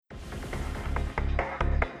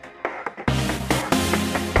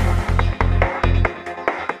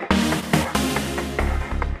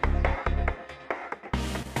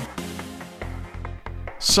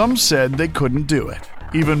Some said they couldn't do it.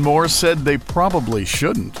 Even more said they probably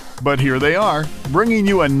shouldn't. But here they are, bringing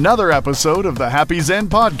you another episode of the Happy Zen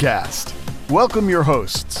Podcast. Welcome your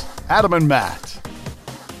hosts, Adam and Matt.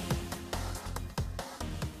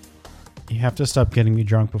 You have to stop getting me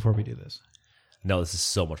drunk before we do this. No, this is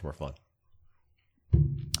so much more fun.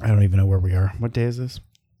 I don't even know where we are. What day is this?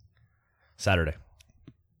 Saturday.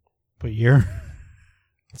 What year?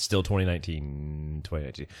 It's still 2019.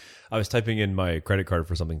 I was typing in my credit card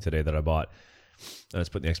for something today that I bought. And I was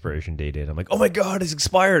putting the expiration date in. I'm like, oh my God, it's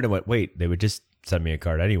expired. I went, wait, they would just send me a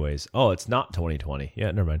card anyways. Oh, it's not 2020.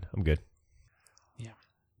 Yeah, never mind. I'm good. Yeah.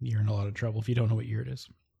 You're in a lot of trouble if you don't know what year it is.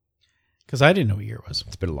 Because I didn't know what year it was.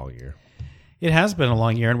 It's been a long year. It has been a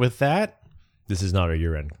long year. And with that, This is not a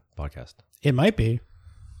year-end podcast. it might be.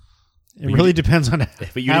 It really depends on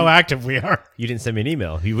how active we are. You didn't send me an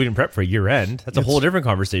email. You wouldn't prep for a year-end. That's a whole different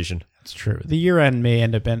conversation. It's true. The year end may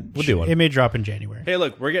end up in... We'll do one. It may drop in January. Hey,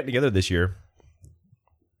 look, we're getting together this year.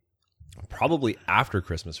 Probably after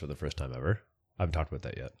Christmas for the first time ever. I haven't talked about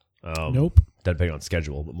that yet. Nope. Depending on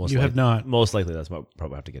schedule, but You have not. Most likely, that's what we'll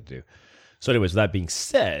probably have to get to do. So, anyways, with that being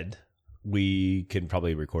said, we can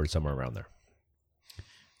probably record somewhere around there.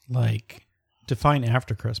 Like, define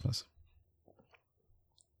after Christmas.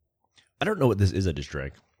 I don't know what this is I just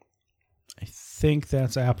drank. I think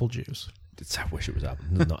that's apple juice. I wish it was apple.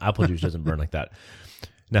 No, apple juice doesn't burn like that.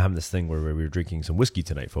 Now having this thing where we were drinking some whiskey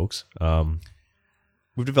tonight, folks.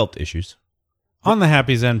 We've developed issues. On the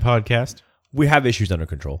Happy Zen podcast. We have issues under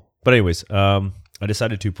control. But anyways, I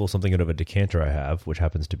decided to pull something out of a decanter I have, which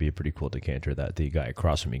happens to be a pretty cool decanter that the guy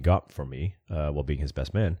across from me got for me while being his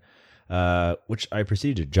best man, which I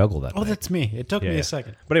proceeded to juggle that night. That's me. It took me a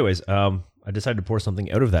second. But anyways, I decided to pour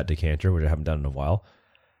something out of that decanter, which I haven't done in a while.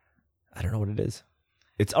 I don't know what it is.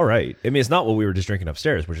 It's all right. I mean, it's not what we were just drinking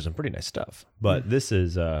upstairs, which is some pretty nice stuff. But this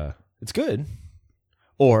is, it's good.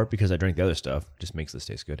 Or because I drank the other stuff, just makes this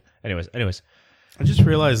taste good. Anyways. I just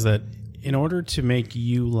realized that in order to make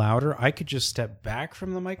you louder, I could just step back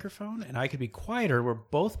from the microphone and I could be quieter. We'll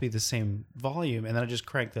both be the same volume, and then I just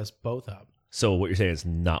crank us both up. So what you're saying is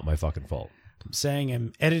not my fucking fault. I'm saying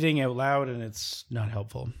I'm editing out loud, and it's not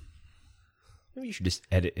helpful. Maybe you should just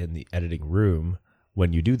edit in the editing room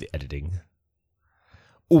when you do the editing.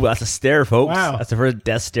 Ooh, that's a stare, folks. Wow. That's the first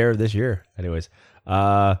death stare of this year. Anyways.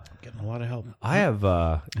 I'm getting a lot of help. I have,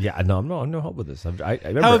 I'm no help with this. I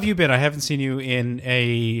remember How have you been? I haven't seen you in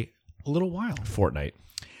a little while. Fortnite.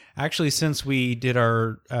 Actually, since we did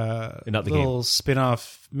our little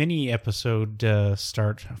spin-off mini episode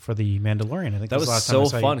start for The Mandalorian. I think that was last so time I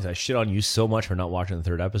saw fun you. because I shit on you so much for not watching the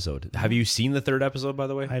third episode. Have you seen the third episode, by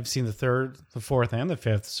the way? I've seen the third, the fourth, and the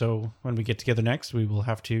fifth. So when we get together next, we will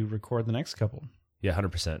have to record the next couple. Yeah,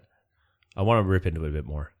 100%. I want to rip into it a bit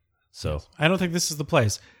more. So I don't think this is the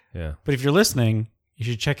place. yeah. But if you're listening, you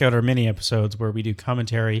should check out our mini episodes where we do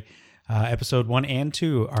commentary. Episode 1 and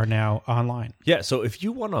 2 are now online. Yeah, so if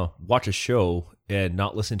you want to watch a show and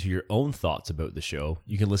not listen to your own thoughts about the show,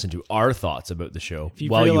 you can listen to our thoughts about the show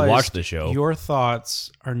while you watch the show. Your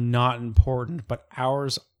thoughts are not important, but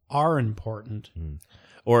ours are important.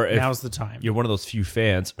 Or if Now's the time. you're one of those few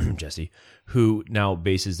fans, Jesse, who now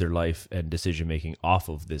bases their life and decision-making off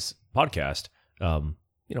of this podcast,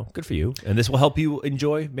 good for you. And this will help you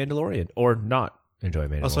enjoy Mandalorian or not enjoy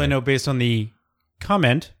Mandalorian. Also, I know based on the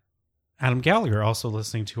comment, Adam Gallagher also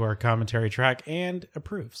listening to our commentary track and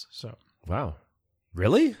approves. So Wow.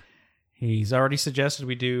 Really? he's already suggested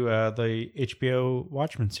we do the HBO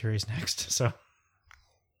Watchmen series next. So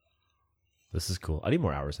This is cool. I need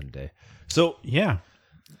more hours in a day. So, yeah,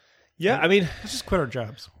 I mean, let's just quit our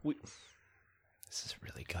jobs. this is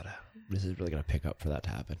really gotta pick up for that to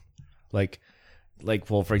happen.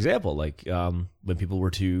 Well, for example, when people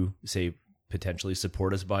were to say potentially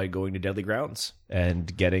support us by going to Deadly Grounds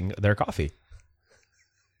and getting their coffee.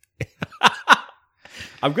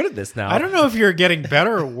 I'm good at this now. I don't know if you're getting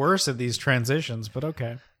better or worse at these transitions, but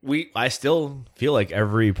okay. I still feel like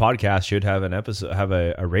every podcast should have an episode, have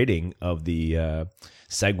a rating of the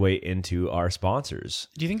segue into our sponsors.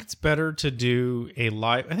 Do you think it's better to do a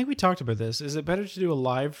live? I think we talked about this. Is it better to do a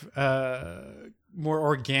live, more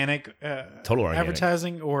organic, Total organic.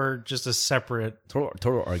 advertising, or just a separate?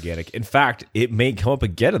 Total organic. In fact, it may come up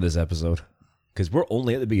again in this episode because we're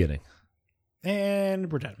only at the beginning.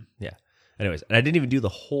 And we're done. Yeah. Anyways, and I didn't even do the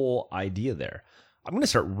whole idea there. I'm going to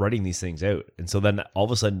start writing these things out. And so then all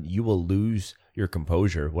of a sudden you will lose your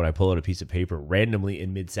composure when I pull out a piece of paper randomly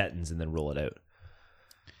in mid-sentence and then roll it out.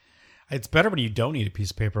 It's better when you don't need a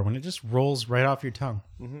piece of paper, when it just rolls right off your tongue.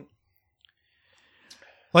 Mm-hmm.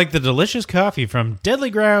 Like the delicious coffee from Deadly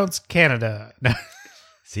Grounds, Canada.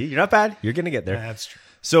 See, you're not bad. You're going to get there. That's true.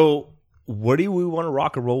 So what do we want to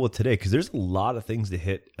rock and roll with today? Because there's a lot of things to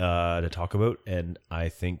hit to talk about, and I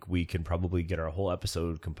think we can probably get our whole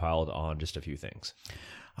episode compiled on just a few things.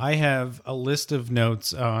 I have a list of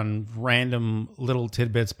notes on random little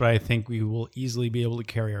tidbits, but I think we will easily be able to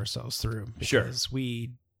carry ourselves through. Sure. Because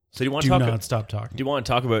we So do you want do to talk? not stop talking. Do you want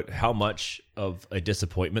to talk about how much of a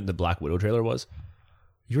disappointment the Black Widow trailer was?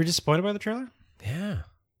 You were disappointed by the trailer? Yeah,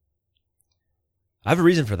 I have a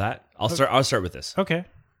reason for that. I'll start with this. Okay.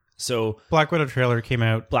 So Black Widow trailer came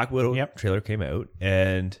out. Black Widow Yep. trailer came out,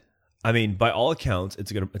 and I mean, by all accounts,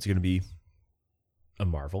 it's gonna be a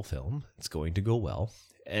Marvel film. It's going to go well,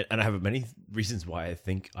 and I have many reasons why I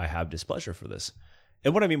think I have displeasure for this.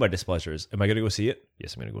 And what I mean by displeasure is, am I going to go see it?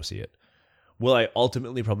 Yes, I'm going to go see it. Will I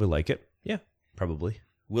ultimately probably like it? Yeah, probably.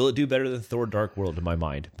 Will it do better than Thor: Dark World in my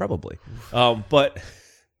mind? Probably. But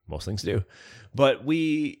most things do. But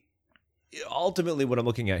ultimately, what I'm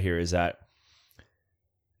looking at here is that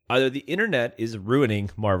either the internet is ruining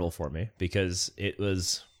Marvel for me because it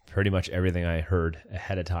was pretty much everything I heard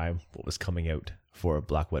ahead of time what was coming out for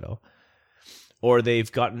Black Widow, or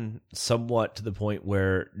they've gotten somewhat to the point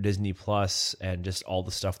where Disney Plus and just all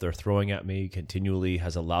the stuff they're throwing at me continually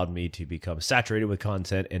has allowed me to become saturated with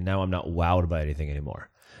content, and now I'm not wowed by anything anymore.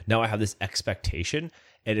 Now I have this expectation,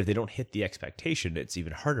 and if they don't hit the expectation, it's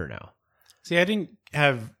even harder now. See, I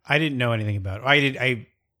didn't know anything about it. I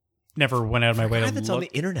never went out of my way to That's look. on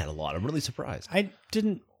the internet a lot. I'm really surprised.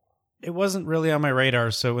 It wasn't really on my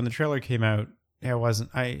radar, so when the trailer came out, I wasn't.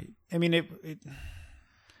 I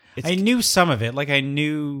knew some of it. Like I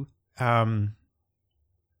knew. I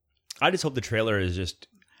just hope the trailer is just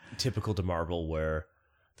typical to Marvel, where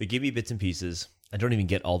they give me bits and pieces. I don't even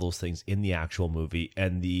get all those things in the actual movie,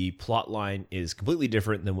 and the plot line is completely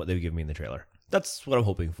different than what they've given me in the trailer. That's what I'm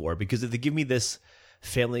hoping for, because if they give me this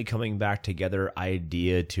family coming back together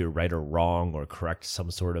idea to right a wrong or correct some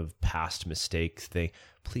sort of past mistake thing,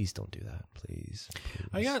 please don't do that. Please.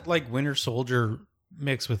 I got like Winter Soldier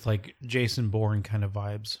mixed with like Jason Bourne kind of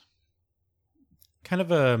vibes. Kind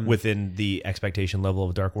of a within the expectation level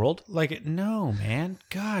of Dark World. Like no, man.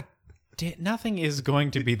 God, nothing is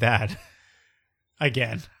going to be that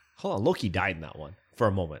again. Hold on, Loki died in that one for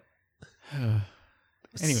a moment.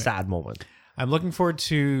 Anyway, sad moment. I'm looking forward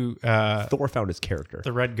to Thor found his character.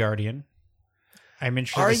 The Red Guardian. I'm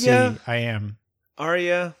interested to see. I am. Are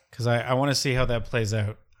you? Because I want to see how that plays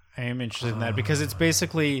out. I am interested in that because it's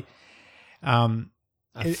basically a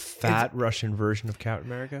fat Russian version of Captain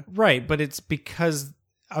America. Right, but it's because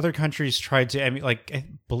other countries tried to. I mean, like I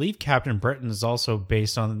believe Captain Britain is also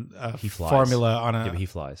based on a formula on a. Yeah, but he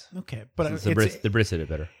flies. Okay, but the Brits did it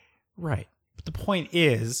better. Right, but the point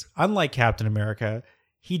is, unlike Captain America,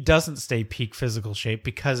 he doesn't stay peak physical shape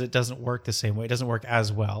because it doesn't work the same way. It doesn't work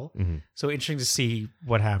as well. Mm-hmm. So interesting to see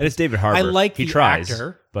what happens. And it's David Harbour. I like he the tries,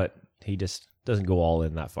 actor, but he just doesn't go all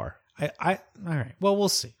in that far. All right. Well, we'll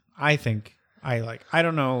see. I think I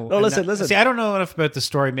don't know. No, listen. See, I don't know enough about the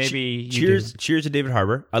story. Maybe cheers to David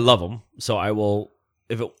Harbour. I love him, so I will.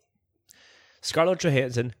 Scarlett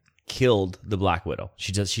Johansson killed the Black Widow.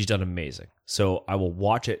 She's done amazing. So I will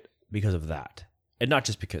watch it because of that. And not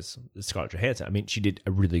just because it's Scarlett Johansson. I mean, she did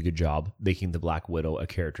a really good job making the Black Widow a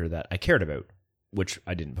character that I cared about, which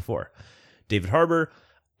I didn't before. David Harbour,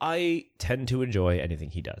 I tend to enjoy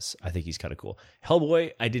anything he does. I think he's kind of cool.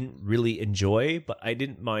 Hellboy, I didn't really enjoy, but I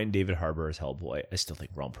didn't mind David Harbour as Hellboy. I still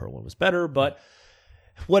think Ron Perlman was better, but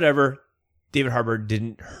whatever. David Harbour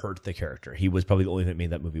didn't hurt the character. He was probably the only thing that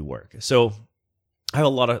made that movie work. So I have a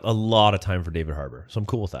lot of time for David Harbour, so I'm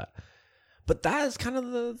cool with that. But that is kind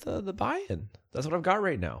of the buy-in. That's what I've got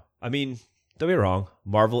right now. I mean, don't be wrong.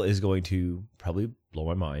 Marvel is going to probably blow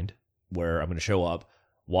my mind, where I'm going to show up,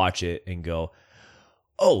 watch it, and go,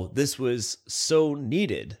 oh, this was so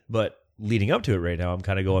needed. But leading up to it right now, I'm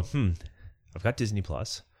kind of going, I've got Disney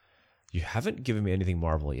Plus. You haven't given me anything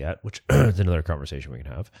Marvel yet, which is another conversation we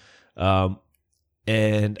can have.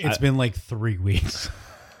 And it's been like 3 weeks.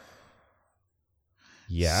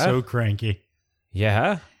 Yeah. So cranky.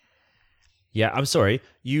 Yeah. Yeah, I'm sorry.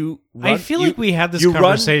 I feel like we had this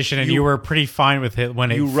conversation and you were pretty fine with it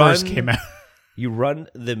when it first came out. You run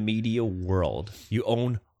the media world. You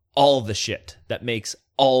own all the shit that makes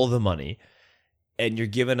all the money. And you're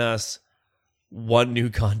giving us one new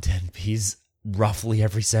content piece roughly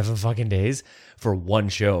every 7 fucking days for one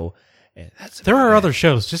show. And there are other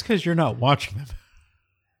shows just because you're not watching them. I'm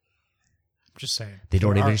just saying. They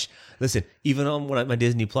don't even... Listen, even on my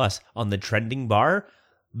Disney Plus, on the trending bar...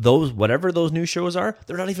 whatever those new shows are,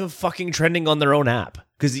 they're not even fucking trending on their own app.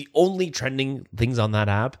 Because the only trending things on that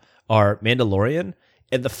app are Mandalorian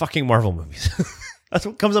and the fucking Marvel movies. That's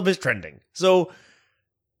what comes up as trending. So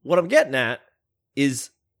what I'm getting at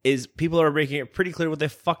is is people are making it pretty clear what the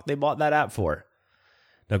fuck they bought that app for.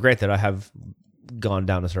 Now, granted, I have gone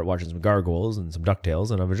down to start watching some Gargoyles and some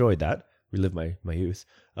DuckTales, and I've enjoyed that. Relive my youth.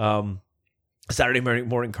 Saturday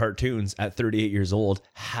morning cartoons at 38 years old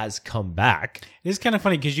has come back. It is kind of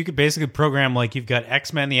funny because you could basically program like you've got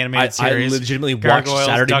X-Men, the animated series. I legitimately Gargoyles, watch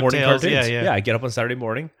Saturday morning DuckTales. cartoons. Yeah. I get up on Saturday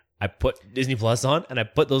morning, I put Disney Plus on, and I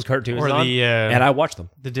put those cartoons Or on, and I watch them.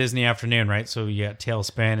 The Disney afternoon, right? So you got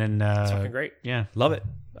Tailspin and... It's fucking great. Yeah. Love it.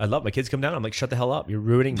 I love it. My kids come down. I'm like, shut the hell up. You're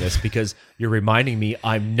ruining this because you're reminding me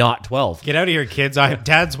I'm not 12. Get out of here, kids.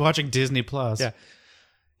 Dad's watching Disney Plus.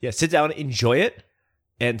 Yeah, sit down, enjoy it,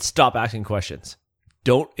 and stop asking questions.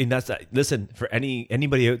 Listen, for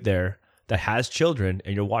anybody out there that has children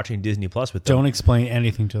and you're watching Disney Plus with them, Don't explain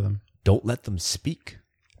anything to them. don't let them speak.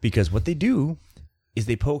 Because what they do is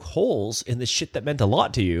they poke holes in the shit that meant a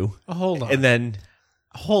lot to you. Hold on. And then...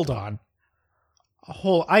 Hold on.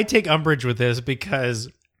 I take umbrage with this because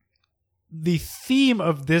the theme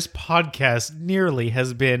of this podcast nearly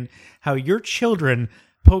has been how your children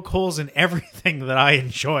poke holes in everything that I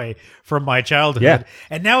enjoy from my childhood. Yeah.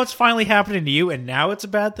 And now it's finally happening to you, and now it's a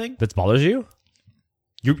bad thing? That bothers you?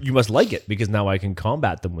 You must like it because now I can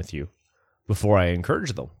combat them with you before I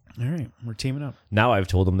encourage them. All right, we're teaming up. Now I've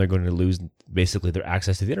told them they're going to lose basically their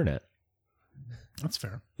access to the internet. That's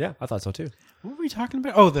fair. Yeah, I thought so too. What were we talking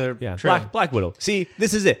about? Oh, the trailer. Black Widow. See,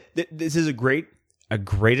 this is it. This is a great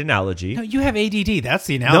analogy. No, you have ADD. That's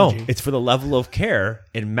the analogy. No, it's for the level of care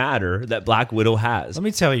and matter that Black Widow has. Let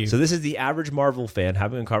me tell you. So this is the average Marvel fan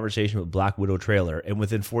having a conversation with Black Widow trailer, and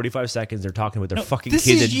within 45 seconds they're talking with their fucking this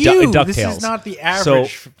kids is in you. DuckTales. This is not the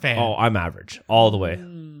average fan. Oh, I'm average all the way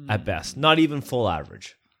at best. Not even full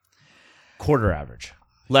average. Quarter average.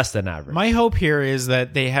 Less than average. My hope here is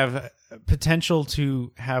that they have potential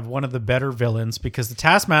to have one of the better villains, because the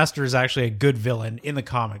Taskmaster is actually a good villain in the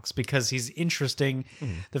comics because he's interesting.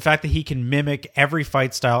 The fact that he can mimic every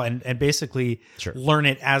fight style and basically learn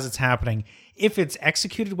it as it's happening. If it's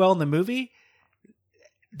executed well in the movie,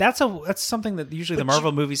 that's something that usually the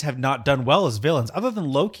Marvel movies have not done well as villains. Other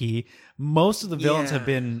than Loki, most of the villains have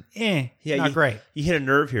been not great. You hit a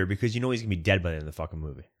nerve here because you know he's going to be dead by the end of the fucking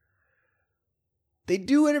movie. They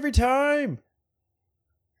do it every time.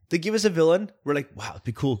 They give us a villain. We're like, wow, it'd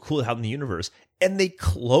be cool to have in the universe. And they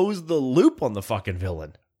close the loop on the fucking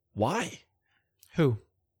villain. Why? Who?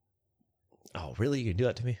 Oh, really? You can do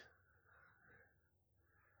that to me?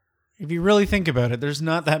 If you really think about it, there's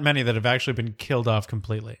not that many that have actually been killed off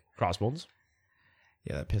completely. Crossbones?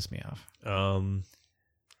 Yeah, that pissed me off.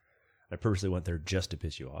 I purposely went there just to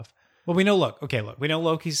piss you off. Well, we know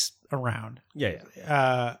Loki's around.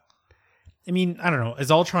 Yeah. I mean, I don't know. Is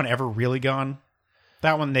Ultron ever really gone?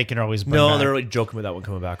 That one they can always bring No, back. they're really joking with that one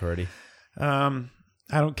coming back already. I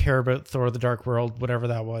don't care about Thor: The Dark World, whatever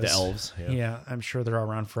that was. The elves. Yeah, I'm sure they're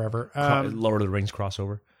around forever. Lord of the Rings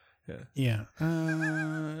crossover. Yeah.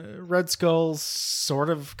 Red Skull's sort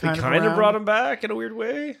of kind of Kind of brought him back in a weird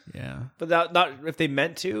way. Yeah. But not if they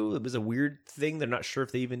meant to. It was a weird thing. They're not sure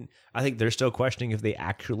if they even... I think they're still questioning if they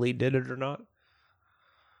actually did it or not.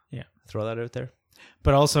 Yeah. Throw that out there.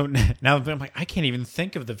 But also, now I'm like, I can't even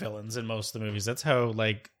think of the villains in most of the movies. That's how,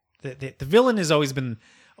 like, the villain has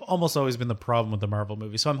almost always been the problem with the Marvel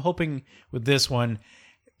movies. So I'm hoping with this one,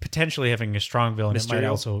 potentially having a strong villain, Mysterio, it might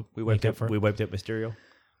also we wiped make up for it. We wiped out Mysterio.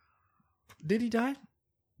 Did he die?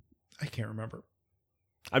 I can't remember.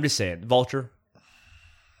 I'm just saying, Vulture,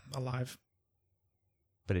 Alive.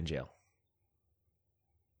 but in jail.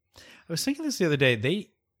 I was thinking this the other day. They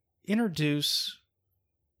introduce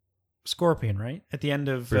Scorpion, right? At the end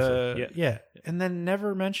of... Briefly, yeah. And then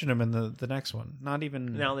never mention him in the next one. Not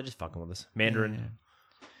even... No, they're just fucking with us. Mandarin.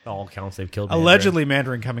 Yeah. All counts they've killed Allegedly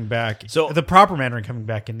Mandarin coming back. So the proper Mandarin coming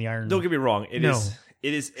back in the Iron... Don't get me wrong. It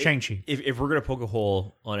is Shang-Chi. If we're going to poke a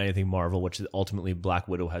hole on anything Marvel, which ultimately Black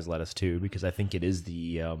Widow has led us to, because I think it is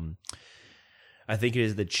the... I think it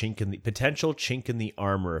is the potential chink in the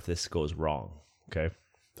armor if this goes wrong. Okay?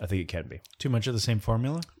 I think it can be. Too much of the same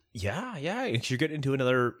formula? Yeah. You're getting into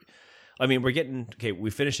another... I mean, we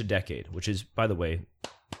finished a decade, which is, by the way,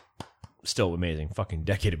 still amazing. Fucking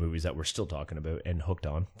decade of movies that we're still talking about and hooked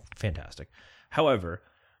on. Fantastic. However,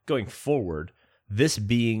 going forward, this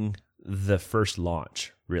being the first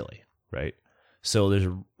launch, really, right? So there's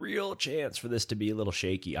a real chance for this to be a little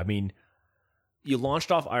shaky. I mean, you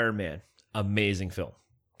launched off Iron Man. Amazing film,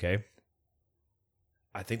 okay?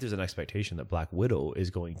 I think there's an expectation that Black Widow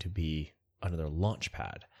is going to be another launch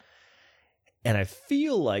pad. And I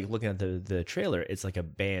feel like, looking at the trailer, it's like a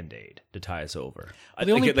Band-Aid to tie us over.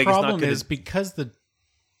 The only problem is because the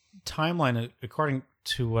timeline, according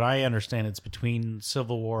to what I understand, it's between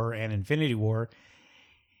Civil War and Infinity War.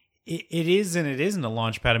 it is and it isn't a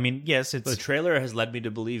launch pad. I mean, yes, it's The trailer has led me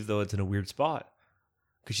to believe, though, it's in a weird spot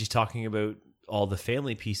because she's talking about all the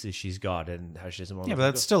family pieces she's got and how she doesn't want. yeah, but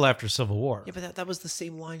that's still after Civil War. Yeah, but that was the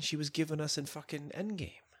same line she was giving us in fucking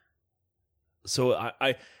Endgame. So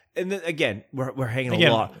I and then again, we're hanging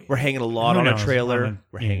Again, a lot. We're hanging a lot who on a knows? trailer.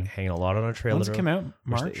 We're Yeah. hanging a lot on a trailer. When's it come out? which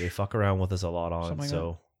March? They fuck around with us a lot on. Something like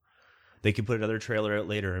So they could put another trailer out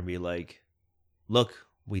later and be like, "Look,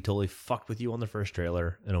 we totally fucked with you on the first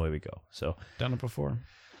trailer," and away we go. So Done it before.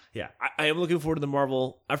 yeah, I am looking forward to the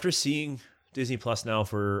Marvel after seeing Disney Plus now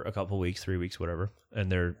for a couple weeks, 3 weeks, whatever,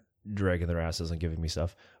 and they're dragging their asses and giving me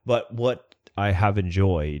stuff. But what I have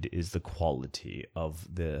enjoyed is the quality of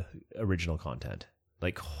the original content.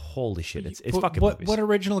 Like, holy shit, it's fucking movies. What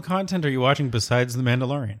original content are you watching besides The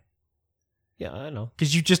Mandalorian? Yeah, I know.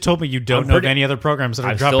 Because you just told me you don't I'm know of pretty- any other programs that are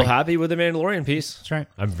I'm dropping. still happy with the Mandalorian piece. That's right.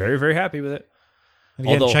 I'm very, very happy with it. And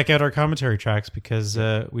again, Although- check out our commentary tracks because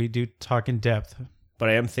we do talk in depth. But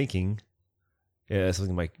I am thinking,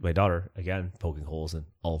 something my daughter, again, poking holes in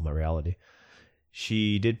all of my reality.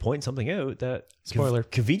 She did point something out that Spoiler.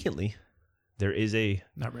 conveniently, there is a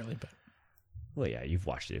Not really, but well, yeah, you've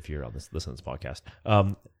watched it if you're on this listen to this podcast.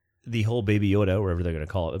 The whole Baby Yoda, wherever they're going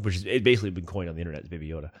to call it, which is it basically been coined on the internet as Baby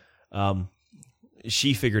Yoda.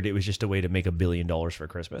 She figured it was just a way to make $1 billion for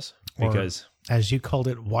Christmas because as you called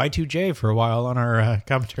it, Y2J for a while on our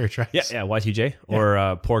commentary tracks. yeah, Y2J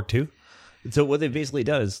or Pork 2. So what they've basically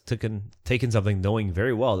done is taken something knowing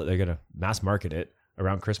very well that they're going to mass market it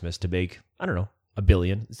around Christmas to make, I don't know, $1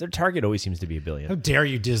 billion. Their target always seems to be $1 billion. How dare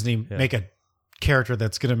you, Disney, make a character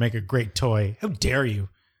that's going to make a great toy? How dare you?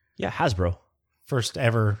 Yeah, Hasbro. First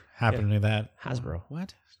ever happening to that. Hasbro.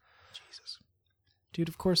 What? Jesus. Dude,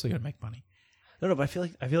 of course they're going to make money. No, but I feel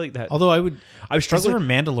like that. Although I'm is there a struggling.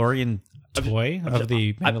 Mandalorian toy of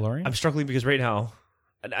the Mandalorian? I'm struggling because right now,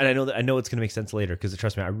 and I know it's going to make sense later because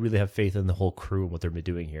trust me, I really have faith in the whole crew and what they're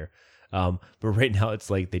doing here. But right now, it's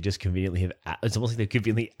like they just conveniently it's almost like they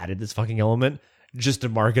conveniently added this fucking element just to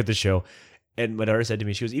market the show. And my daughter said to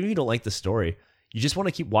me, she goes, even if you don't like the story, you just want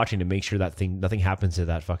to keep watching to make sure nothing happens to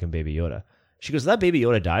that fucking Baby Yoda. She goes, if that Baby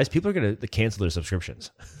Yoda dies, people are going to cancel their subscriptions.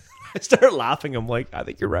 I started laughing. I'm like, I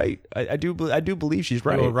think you're right. I do believe she's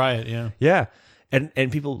right. Oh, Riot, yeah. Yeah. And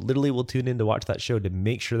people literally will tune in to watch that show to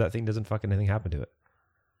make sure that thing doesn't fucking anything happen to it.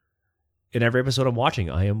 In every episode I'm watching,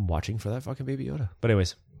 I am watching for that fucking Baby Yoda. But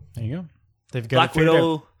anyways, There you go. They've got Black it figured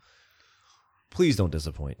Widow, out. please don't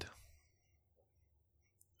disappoint.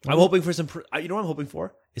 I'm hoping for some. You know what I'm hoping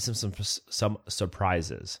for is some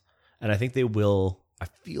surprises, and I think they will. I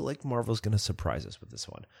feel like Marvel's going to surprise us with this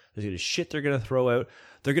one. There's going to shit they're going to throw out.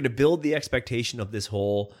 They're going to build the expectation of this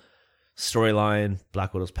whole storyline,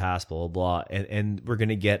 Black Widow's past, blah, blah, blah. And we're going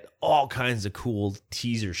to get all kinds of cool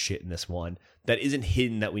teaser shit in this one that isn't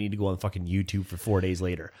hidden that we need to go on fucking YouTube for 4 days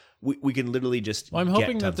later. We can literally just Well, I'm get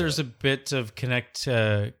hoping that tons of there's it. a bit of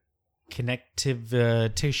connective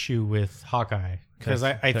tissue with Hawkeye. Because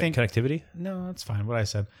I think... Connectivity? No, that's fine, what I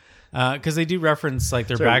said. Because they do reference like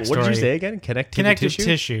their Sorry, backstory. what did you say again? Connective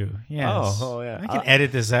tissue? Yes. Oh, yeah. I can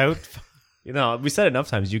edit this out. You know, we said enough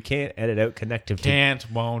times you can't edit out connective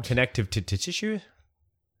Won't. connective to tissue.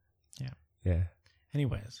 Yeah. Yeah.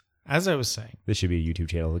 Anyways, as I was saying, This should be a YouTube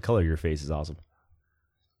channel. The color of your face is awesome.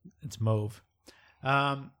 it's mauve.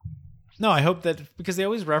 No, I hope that because they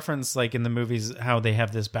always reference like in the movies how they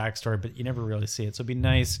have this backstory, but you never really see it. So it'd be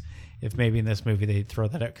nice if maybe in this movie they throw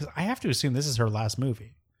that out because I have to assume this is her last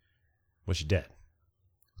movie. Was she dead?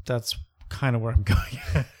 That's kind of where I'm going.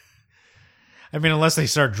 I mean, unless they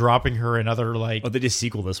start dropping her in other like Oh, they just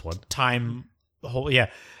sequel this one. time whole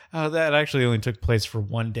that actually only took place for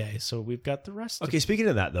one day, so we've got the rest. Okay, speaking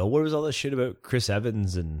of that though, what was all this shit about Chris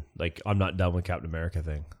Evans and like I'm not done with Captain America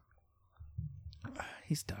thing?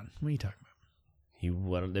 He's done. What are you talking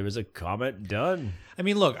about? There was a comment done I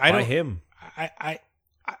mean, look, by him. I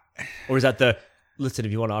Or is that the listen?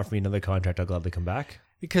 If you want to offer me another contract, I'll gladly come back.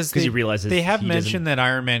 because Because he realizes they have he mentioned that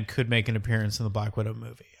Iron Man could make an appearance in the Black Widow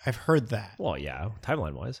movie. I've heard that, Well, yeah,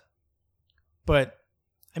 timeline wise. but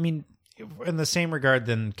I mean, in the same regard,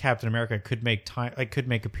 then Captain America could make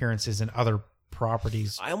appearances in other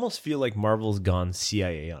properties. I almost feel like Marvel's gone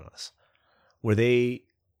CIA on us, where they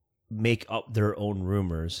make up their own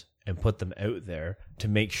rumors and put them out there to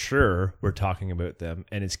make sure we're talking about them,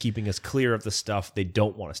 and it's keeping us clear of the stuff they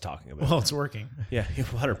don't want us talking about. Well, it's working, Yeah,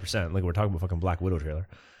 100%. Like we're talking about fucking Black Widow trailer.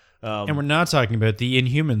 and we're not talking about the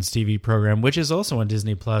Inhumans TV program, which is also on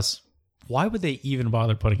Disney Plus. Why would they even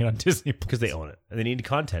bother putting it on Disney Plus? Because they own it and they need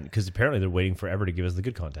content. Because apparently they're waiting forever to give us the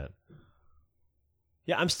good content.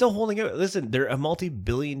 Yeah, I'm still holding out. Listen, they're a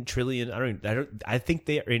multi-billion, trillion. I think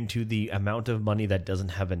they are into the amount of money that doesn't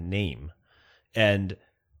have a name, and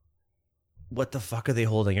what the fuck are they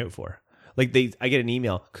holding out for? Like I get an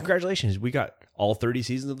email, congratulations, we got all 30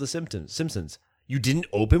 seasons of The Simpsons. You didn't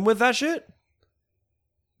open with that shit?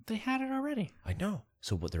 They had it already. I know.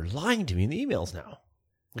 So what they're lying to me in the emails now.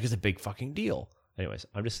 Like it's a big fucking deal. Anyways,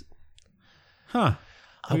 I'm just...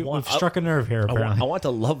 We've struck a nerve here, apparently. I want to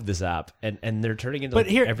love this app, and they're turning into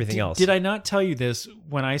everything else. Did I not tell you this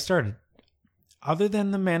when I started? Other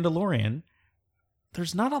than The Mandalorian,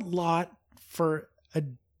 there's not a lot for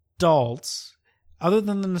adults, other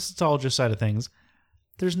than the nostalgia side of things.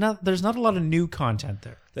 There's not a lot of new content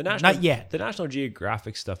there. Not yet. The National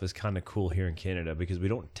Geographic stuff is kind of cool here in Canada because we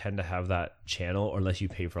don't tend to have that channel unless you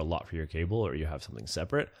pay for a lot for your cable or you have something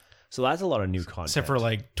separate. So that's a lot of new content. Except for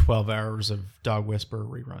like 12 hours of Dog Whisperer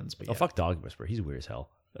reruns. But Oh, fuck Dog Whisperer. He's weird as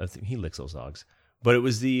hell. I think he licks those dogs. But it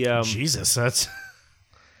was the... Jesus, that's...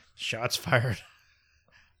 Shots fired.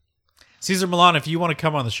 Cesar Millan, if you want to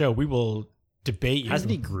come on the show, we will debate you.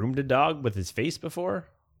 Hasn't he groomed a dog with his face before?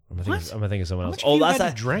 I'm thinking of someone else. Oh, that's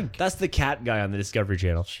that drink. That's the cat guy on the Discovery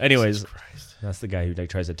Channel. Anyways, that's the guy who like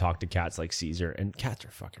tries to talk to cats like Caesar, and cats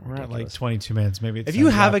are fucking ridiculous. We're at like 22 minutes. Maybe it's if you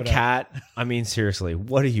have a cat, I mean, seriously,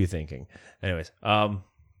 what are you thinking? Anyways, well,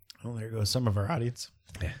 there goes some of our audience.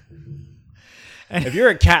 Yeah. If you're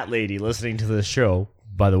a cat lady listening to this show,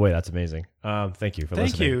 by the way, that's amazing. Thank you for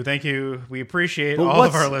listening. Thank you. We appreciate all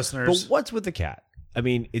of our listeners. But what's with the cat? I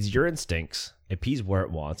mean, it's your instincts. It pees where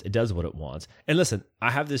it wants. It does what it wants. And listen, I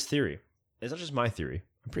have this theory. It's not just my theory.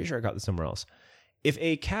 I'm pretty sure I got this somewhere else. If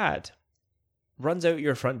a cat runs out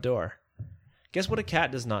your front door, guess what a cat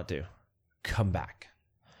does not do? Come back.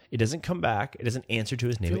 It doesn't come back. It doesn't answer to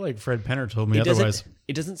his name. I feel like Fred Penner told me otherwise.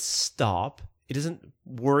 It doesn't stop. It doesn't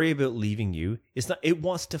worry about leaving you. It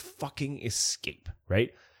wants to fucking escape,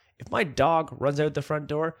 right? If my dog runs out the front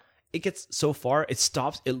door, it gets so far, it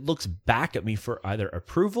stops, it looks back at me for either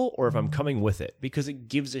approval or if I'm coming with it, because it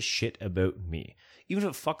gives a shit about me. Even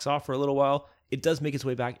if it fucks off for a little while, it does make its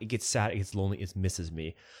way back, it gets sad, it gets lonely, it misses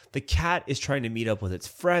me. The cat is trying to meet up with its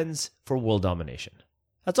friends for world domination.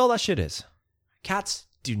 That's all that shit is. Cats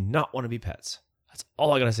do not want to be pets. That's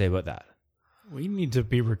all I gotta say about that. We need to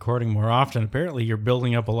be recording more often. Apparently, you're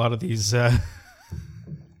building up a lot of these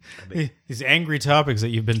these angry topics that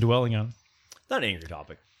you've been dwelling on. Not an angry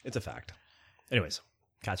topic. It's a fact. Anyways,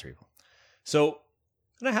 cats are evil. So,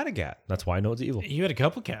 and I had a cat. That's why I know it's evil. You had a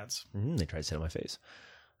couple cats. They tried to sit on my face.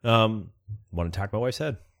 One attacked my wife's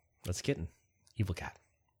head. That's a kitten. Evil cat.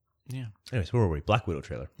 Yeah. Anyways, where were we? Black Widow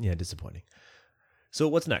trailer. Yeah, disappointing. So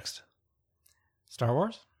what's next? Star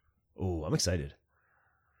Wars? Oh, I'm excited.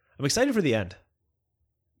 I'm excited for the end.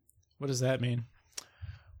 What does that mean?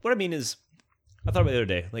 What I mean is, I thought about it the other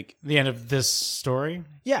day. Like the end of this story?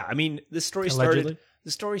 Yeah, I mean, this story Allegedly?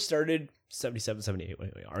 started 77, 78.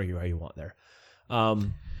 Wait, argue how you want there.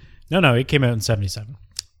 No, it came out in 77.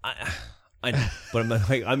 I know, but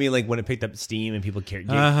I mean, when it picked up steam and people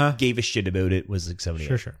gave a shit about it was like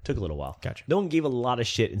 78. Sure. Took a little while. Gotcha. No one gave a lot of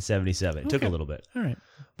shit in 77. It took a little bit. All right.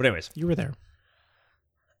 But anyways. You were there.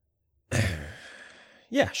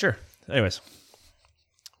 Yeah, sure. Anyways.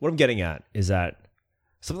 What I'm getting at is that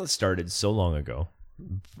something that started so long ago,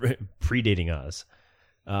 predating us,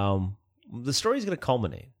 the story is going to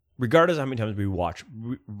culminate. Regardless of how many times we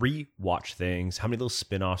re-watch things, how many little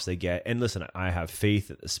spin-offs they get. And listen, I have faith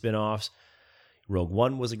that the spin-offs, Rogue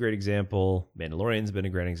One was a great example. Mandalorian's been a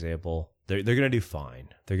great example. They're going to do fine.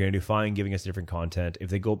 They're going to do fine giving us different content. If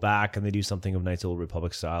they go back and they do something of Knights of the Old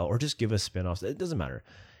Republic style, or just give us spin-offs, it doesn't matter.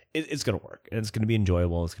 It's going to work. And it's going to be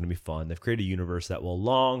enjoyable. It's going to be fun. They've created a universe that will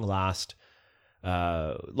long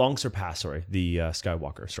surpass the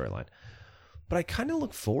Skywalker storyline. But I kind of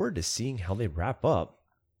look forward to seeing how they wrap up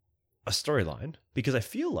a storyline, because I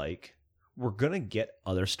feel like we're going to get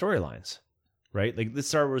other storylines, right? Like the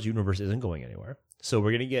Star Wars universe isn't going anywhere. So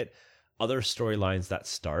we're going to get other storylines that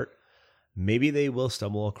start. Maybe they will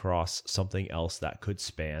stumble across something else that could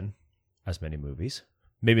span as many movies.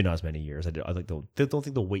 Maybe not as many years. I don't think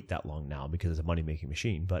they'll wait that long now because it's a money-making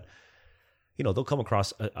machine. But, they'll come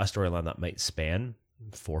across a storyline that might span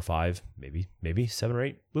 4 or 5, maybe 7 or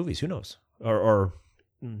 8 movies. Who knows? Or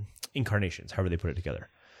incarnations, however they put it together.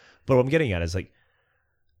 But what I'm getting at is like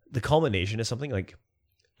the culmination is something like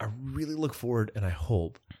I really look forward and I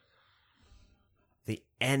hope they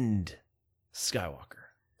end Skywalker.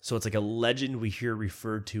 So it's like a legend we hear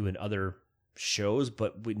referred to in other shows,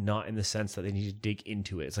 but not in the sense that they need to dig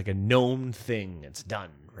into it. It's like a known thing. It's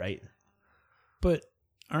done, right? But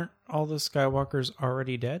aren't all the Skywalkers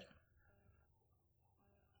already dead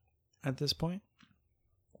at this point?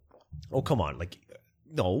 Oh, come on.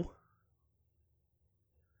 No.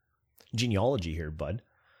 Genealogy here, bud.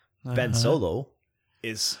 Ben Solo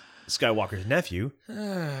is Skywalker's nephew.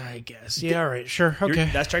 I guess. Yeah, all right. Sure. Okay.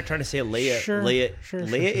 That's trying to say Leia. Sure, Leia sure,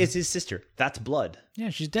 is his sister. That's blood. Yeah,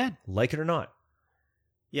 she's dead. Like it or not.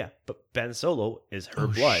 Yeah, but Ben Solo is her Oh,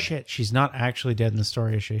 blood. shit. She's not actually dead in the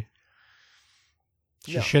story, is she?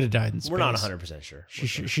 She No. should have died in space. We're not 100% sure. She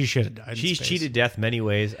should have died She's in space. cheated death many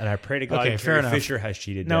ways, and I pray to God Okay, fair Carrie enough. Fisher has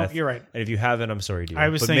cheated No, death. you're right. And if you haven't, I'm sorry, dear. I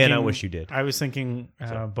was but thinking, man, I wish you did. I was thinking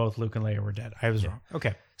both Luke and Leia were dead. I was wrong.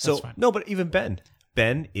 Okay. So that's fine. no, but even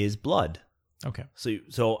Ben is blood. Okay.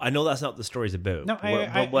 So I know that's not what the story's about. No,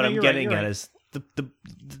 what I'm you're getting right, at you're is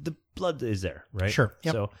the blood is there, right? Sure.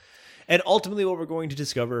 Yep. So, and ultimately, what we're going to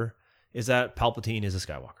discover is that Palpatine is a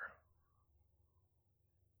Skywalker.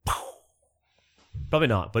 Probably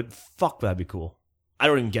not, but fuck, that'd be cool. I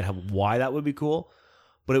don't even get why that would be cool,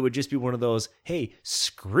 but it would just be one of those, hey,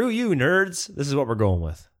 screw you, nerds. This is what we're going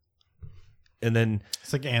with. And then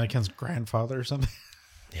It's like Anakin's grandfather or something.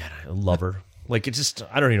 yeah, I love her. Like, it's just,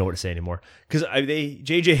 I don't even know what to say anymore. Because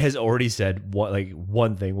JJ has already said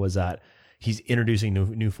one thing was that he's introducing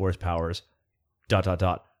new force powers, ...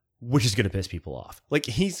 which is going to piss people off. Like,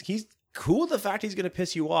 he's cool with the fact he's going to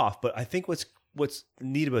piss you off, but I think what's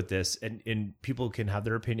neat about this, and people can have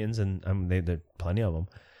their opinions, and there are plenty of them.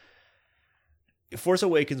 Force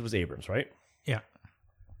Awakens was Abrams, right? Yeah.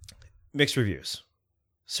 Mixed reviews.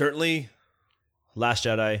 Certainly, Last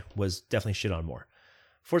Jedi was definitely shit on more.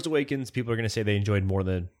 Force Awakens, people are going to say they enjoyed more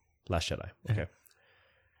than Last Jedi. Okay.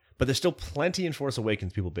 But there's still plenty in Force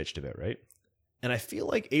Awakens people bitched about, right? And I feel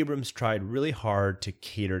like Abrams tried really hard to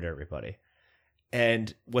cater to everybody.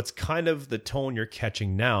 And what's kind of the tone you're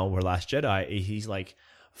catching now, where Last Jedi, he's like,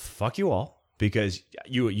 fuck you all, because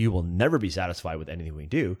you will never be satisfied with anything we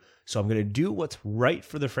do. So I'm going to do what's right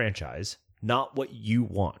for the franchise, not what you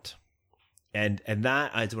want. And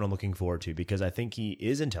that is what I'm looking forward to, because I think he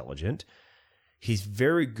is intelligent. He's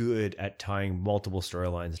very good at tying multiple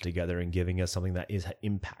storylines together and giving us something that is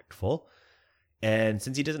impactful. And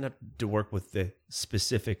since he doesn't have to work with the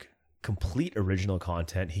specific complete original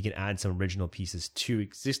content, he can add some original pieces to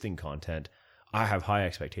existing content. I have high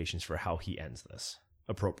expectations for how he ends this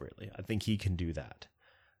appropriately. I think he can do that.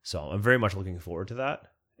 So I'm very much looking forward to that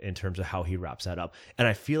in terms of how he wraps that up. And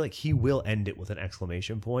I feel like he will end it with an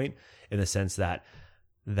exclamation point, in the sense that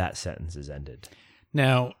that sentence is ended.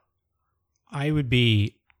 Now, I would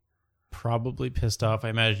be probably pissed off. I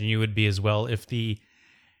imagine you would be as well if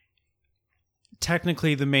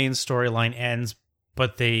technically the main storyline ends,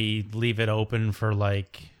 but they leave it open for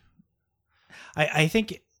like, I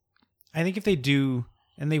think if they do,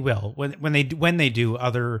 and they will, when they do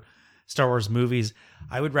other Star Wars movies,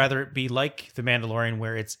 I would rather it be like The Mandalorian,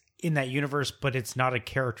 where it's in that universe, but it's not a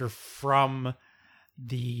character from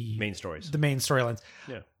the Main stories. the main storylines.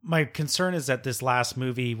 Yeah. My concern is that this last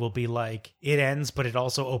movie will be like, it ends, but it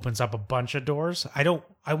also opens up a bunch of doors.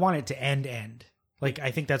 I want it to end. Like,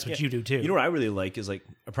 I think that's what you do too. You know what I really like is, like,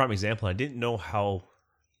 a prime example. I didn't know how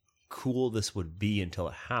cool this would be until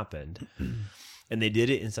it happened. And they did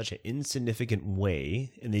it in such an insignificant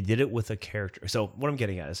way, and they did it with a character. So what I'm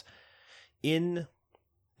getting at is, in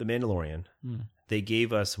The Mandalorian, they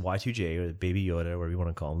gave us Y2J, or Baby Yoda, whatever you want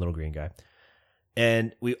to call him, little green guy.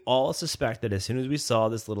 And we all suspect that as soon as we saw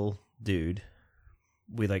this little dude,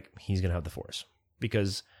 he's going to have the Force.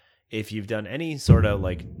 Because if you've done any sort of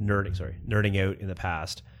like nerding out in the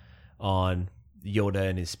past on Yoda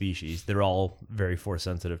and his species, they're all very Force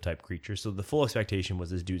sensitive type creatures. So the full expectation was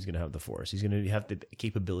this dude's going to have the Force. He's going to have the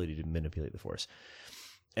capability to manipulate the Force.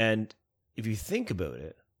 And if you think about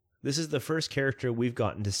it, this is the first character we've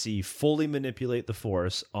gotten to see fully manipulate the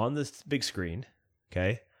Force on this big screen.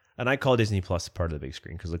 Okay. And I call Disney Plus part of the big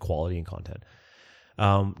screen because of the quality and content.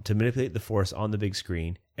 To manipulate the Force on the big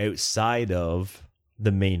screen outside of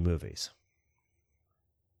the main movies.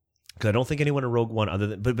 Because I don't think anyone in Rogue One other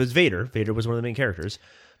than... But it was Vader. Vader was one of the main characters.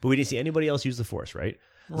 But we didn't see anybody else use the Force, right?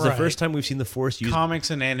 It was the first time we've seen the Force used...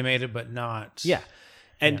 Comics and animated, but not... Yeah.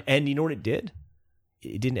 And you know what it did?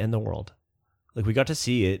 It didn't end the world. Like, we got to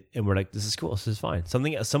see it, and we're like, this is cool. This is fine.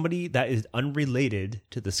 Somebody that is unrelated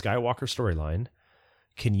to the Skywalker storyline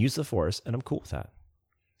can use the Force, and I'm cool with that.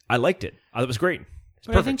 I liked it. It was great.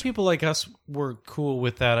 But I think people like us were cool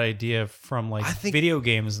with that idea from like video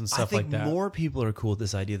games and stuff like that. More people are cool with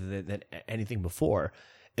this idea than anything before.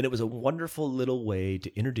 And it was a wonderful little way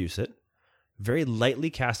to introduce it, very lightly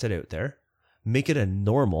cast it out there, make it a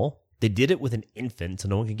normal. They did it with an infant, so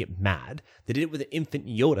no one can get mad. They did it with an infant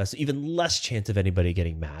Yoda, so even less chance of anybody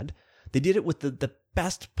getting mad. They did it with the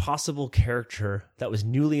best possible character that was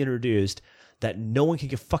newly introduced that no one can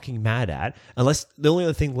get fucking mad at, unless the only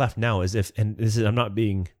other thing left now is if, and this is, I'm not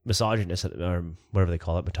being misogynist or whatever they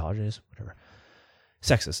call it, misogynist, whatever,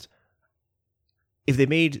 sexist. if they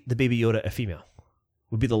made the Baby Yoda a female,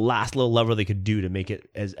 would be the last little lever they could do to make it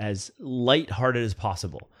as lighthearted as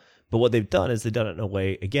possible. But what they've done is they've done it in a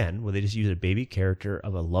way, again, where they just use a baby character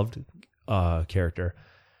of a loved character,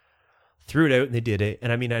 threw it out, and they did it.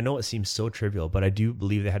 And I mean, I know it seems so trivial, but I do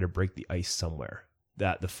believe they had to break the ice somewhere,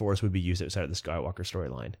 that the Force would be used outside of the Skywalker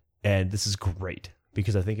storyline. And this is great,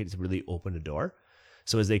 because I think it's really opened a door.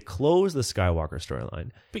 So as they close the Skywalker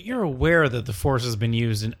storyline... But you're aware that the Force has been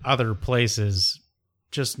used in other places,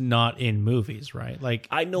 just not in movies, right? Like,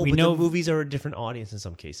 I know, but the movies are a different audience in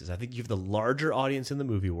some cases. I think you have the larger audience in the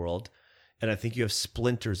movie world, and I think you have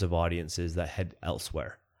splinters of audiences that head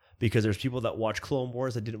elsewhere. Because there's people that watch Clone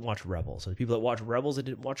Wars that didn't watch Rebels. There's people that watch Rebels that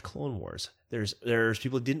didn't watch Clone Wars. There's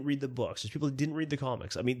people that didn't read the books. There's people that didn't read the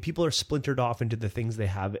comics. I mean, people are splintered off into the things they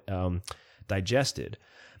have digested.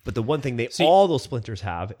 But the one thing all those splinters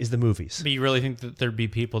have is the movies. But you really think that there'd be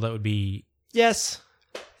people that would be... Yes.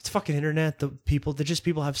 It's fucking internet. People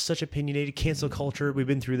have such opinionated cancel culture. We've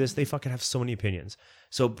been through this. They fucking have so many opinions.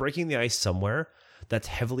 So breaking the ice somewhere that's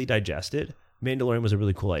heavily digested, Mandalorian was a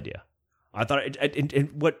really cool idea. I thought,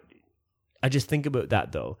 and what I just think about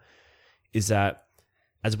that though, is that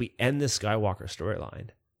as we end the Skywalker storyline,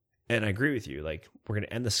 and I agree with you, like, we're going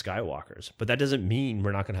to end the Skywalkers, but that doesn't mean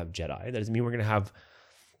we're not going to have Jedi. That doesn't mean we're going to have,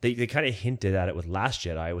 they kind of hinted at it with Last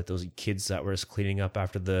Jedi, with those kids that were cleaning up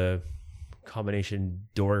after the combination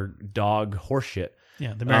dog horse shit.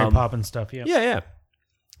 Yeah, the Mary Poppins stuff, yeah. Yeah.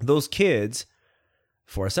 Those kids,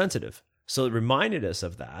 Force sensitive. So it reminded us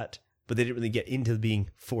of that, but they didn't really get into being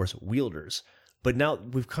Force wielders. But now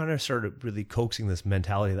we've kind of started really coaxing this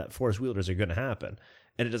mentality that Force wielders are going to happen.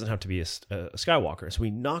 And it doesn't have to be a Skywalker. So we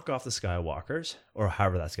knock off the Skywalkers, or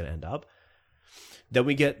however that's going to end up. Then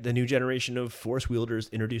we get the new generation of Force wielders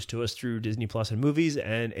introduced to us through Disney Plus and movies,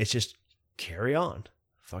 and it's just carry on.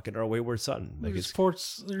 Fucking our wayward son. Like, there's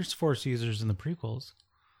Force users in the prequels.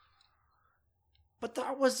 But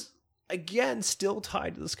that was, again, still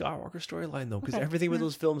tied to the Skywalker storyline, though, because everything with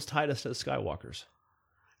those films tied us to the Skywalkers.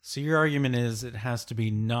 So your argument is it has to be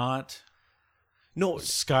not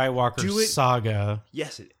Skywalker do it, saga.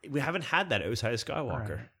 Yes, we haven't had that outside of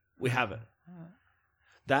Skywalker. Right. We haven't.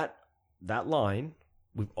 That line,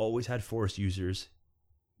 we've always had Force users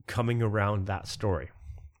coming around that story,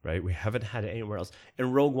 right? We haven't had it anywhere else.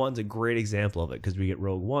 And Rogue One's a great example of it, because we get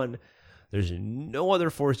Rogue One. There's no other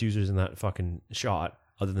Force users in that fucking shot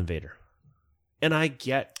other than Vader. And I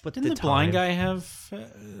get, but didn't the blind guy have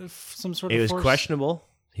some sort of It was Force? Questionable.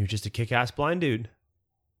 He was just a kick-ass blind dude.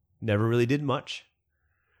 Never really did much.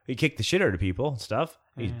 He kicked the shit out of people and stuff.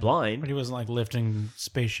 He's blind. But he wasn't like lifting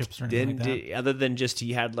spaceships or anything like that. Other than just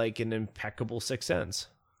he had like an impeccable sixth sense.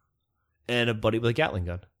 And a buddy with a Gatling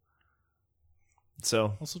gun.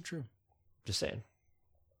 So. Also true. Just saying.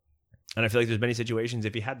 And I feel like there's many situations,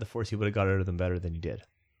 if he had the Force, he would have got out of them better than he did.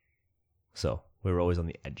 So, we were always on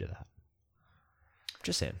the edge of that.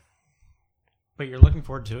 Just saying. But you're looking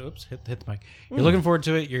forward to it. Oops, hit the mic. You're looking forward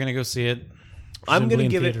to it. You're going to go see it. I'm going to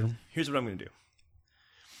give it... Here's what I'm going to do.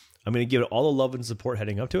 I'm going to give it all the love and support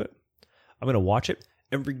heading up to it. I'm going to watch it.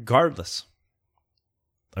 And regardless,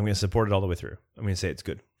 I'm going to support it all the way through. I'm going to say it's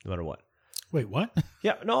good, no matter what. Wait, what?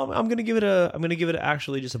 Yeah, no, I'm going to give it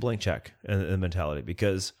actually just a blank check in the mentality,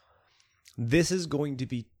 because this is going to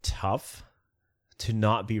be tough to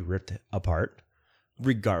not be ripped apart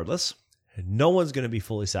regardless. No one's going to be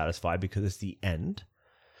fully satisfied because it's the end.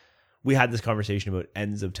 We had this conversation about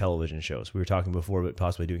ends of television shows. We were talking before about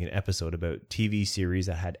possibly doing an episode about TV series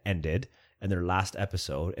that had ended and their last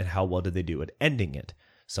episode, and how well did they do at ending it.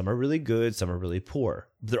 Some are really good, some are really poor.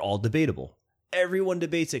 They're all debatable. Everyone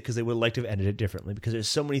debates it because they would like to have ended it differently, because there's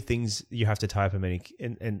so many things you have to tie up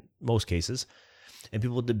in most cases. And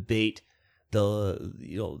people debate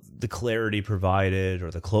the clarity provided or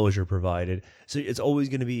the closure provided. So it's always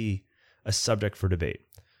going to be a subject for debate.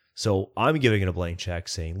 So I'm giving it a blank check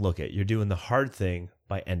saying, look, you're doing the hard thing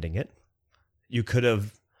by ending it. You could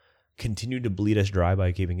have continued to bleed us dry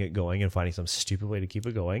by keeping it going and finding some stupid way to keep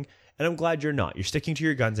it going. And I'm glad you're not. You're sticking to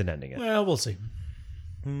your guns and ending it. Well, we'll see.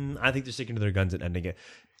 I think they're sticking to their guns and ending it,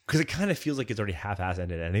 because it kind of feels like it's already half-ass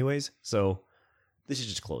ended anyways. So this is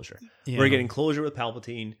just closure. Yeah. We're getting closure with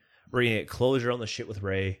Palpatine. We're going to get closure on the shit with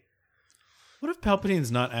Rey. What if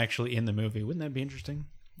Palpatine's not actually in the movie? Wouldn't that be interesting?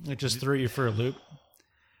 It just threw you for a loop.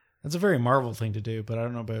 That's a very Marvel thing to do, but I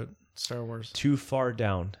don't know about Star Wars. Too far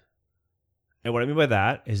down. And what I mean by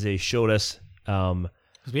that is they showed us... because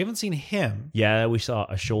we haven't seen him. Yeah, we saw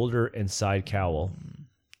a shoulder and side cowl.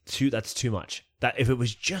 That's too much. That if it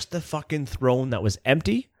was just the fucking throne that was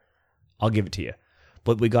empty, I'll give it to you.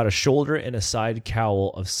 But we got a shoulder and a side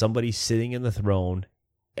cowl of somebody sitting in the throne,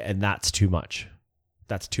 and that's too much.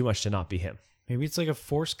 That's too much to not be him. Maybe it's like a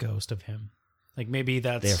Force ghost of him. Like maybe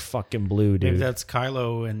that's They're fucking blue, dude. maybe that's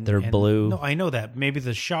Kylo and They're blue. No, I know that. Maybe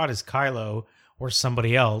the shot is Kylo or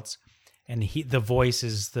somebody else, and the voice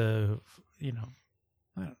is the I don't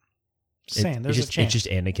know. Just saying, there's a chance. It's just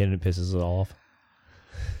Anakin and it pisses it off.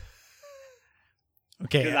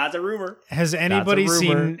 Okay, That's a rumor. has anybody That's a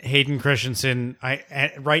rumor. seen Hayden Christensen?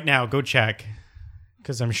 Right now, go check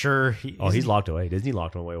because I'm sure He's locked away. Disney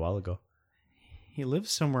locked him away a while ago. he lives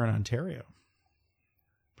somewhere in Ontario.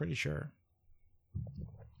 Pretty sure.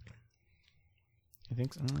 I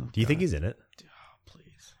think so. Oh, Do you think he's in it?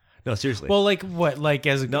 please? No, seriously. Well, like what? Like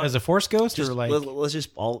as a Force ghost, just, or like let's just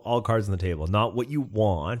all cards on the table. Not what you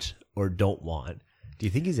want or don't want. Do you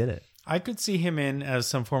think he's in it? I could see him in as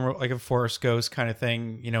some form of like a Force ghost kind of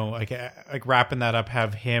thing. Like wrapping that up.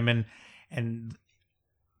 Have him and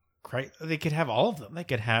they could have all of them. They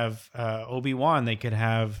could have Obi-Wan. They could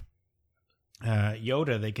have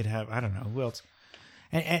Yoda. They could have I don't know who else.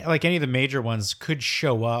 And like any of the major ones could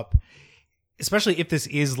show up, especially if this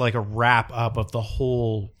is like a wrap up of the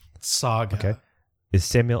whole saga. Okay. Is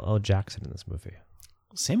Samuel L. Jackson in this movie?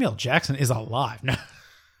 Samuel L. Jackson is alive. No,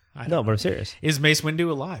 No, but I'm serious. Is Mace Windu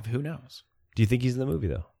alive? Who knows? Do you think he's in the movie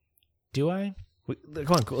though? Do I? Come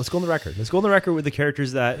on, let's go on the record. Let's go on the record with the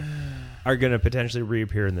characters that are going to potentially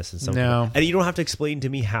reappear in this in some No. way. And you don't have to explain to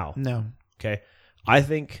me how. No. Okay. I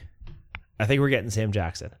think we're getting Sam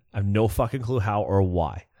Jackson. I have no fucking clue how or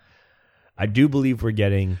why. I do believe we're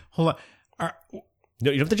getting. Hold on.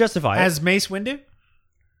 No, you don't have to justify it. As Mace Windu?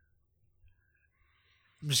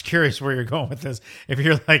 I'm just curious where you're going with this. If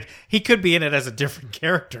you're like, he could be in it as a different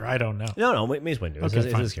character. I don't know. No, Mace Windu. Okay,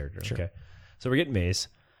 It's fine. his character. Sure. Okay. So we're getting Mace.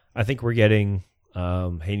 I think we're getting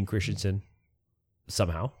Hayden Christensen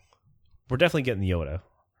somehow. We're definitely getting Yoda.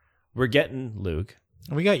 We're getting Luke.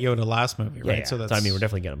 We got Yoda last movie, right? Yeah. So that's. I mean, we're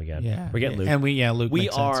definitely getting him again. Yeah. We're getting Luke. And Luke. We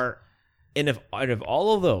makes sense. are, and if out of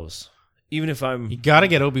all of those, even if I'm, You got to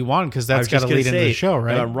get Obi-Wan because that's got to lead into the show,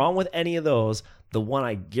 right? If I'm wrong with any of those, the one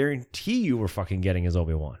I guarantee you we're fucking getting is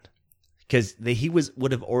Obi-Wan. Because he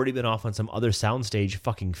would have already been off on some other soundstage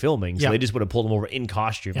fucking filming, so Yeah. they just would have pulled him over in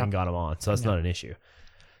costume Yeah. and got him on. So that's not an issue.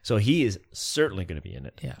 So he is certainly going to be in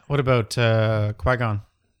it. Yeah. What about Qui-Gon?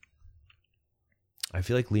 I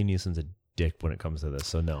feel like Liam Neeson's a dick when it comes to this,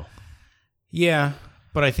 so no. Yeah,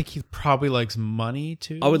 but I think he probably likes money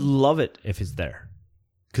too. I would love it if he's there,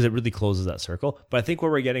 because it really closes that circle. But I think where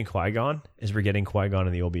we're getting Qui-Gon is we're getting Qui-Gon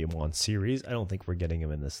in the Obi-Wan series. I don't think we're getting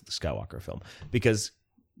him in this Skywalker film, because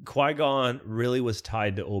Qui-Gon really was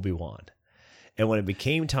tied to Obi-Wan. And when it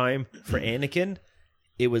became time for Anakin,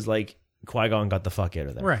 it was like Qui-Gon got the fuck out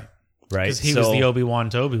of there. Right. Right? Because he was the Obi-Wan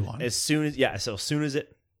to Obi-Wan. As soon as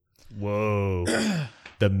it... Whoa.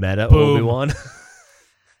 The meta Boom. Obi-Wan.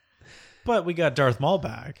 But we got Darth Maul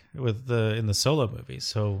back in the Solo movie,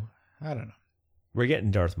 so I don't know. We're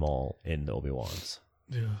getting Darth Maul in the Obi-Wans.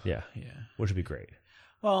 Yeah. Yeah. Which would be great.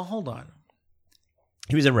 Well, hold on.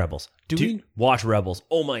 He was in Rebels. Do we- watch Rebels?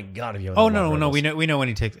 Oh my god! If you Oh haven't no, watched no, Rebels. we know when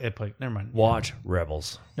he takes it. Never mind. Watch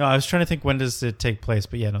Rebels. No, I was trying to think when does it take place,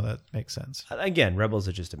 but yeah, no, that makes sense. Again, Rebels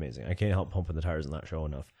is just amazing. I can't help pumping the tires on that show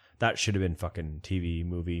enough. That should have been fucking TV,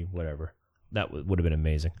 movie, whatever. That would have been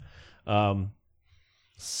amazing.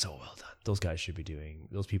 So well done. Those guys should be doing.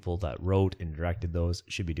 Those people that wrote and directed those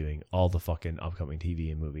should be doing all the fucking upcoming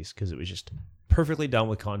TV and movies, because it was just perfectly done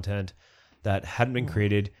with content that hadn't been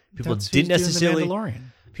created. People That's didn't who's doing The necessarily. Mandalorian.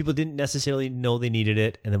 People didn't necessarily know they needed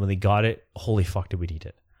it, and then when they got it, holy fuck, did we need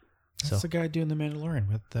it? That's the guy doing The Mandalorian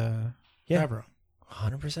with Yeah. Favreau,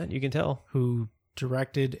 100%. You can tell. who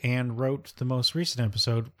directed and wrote the most recent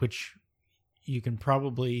episode, which you can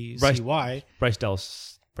probably Bryce- see why. Bryce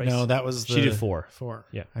Dallas. No, that was She did 4. 4.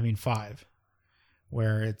 Yeah. I mean 5,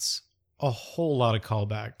 where it's a whole lot of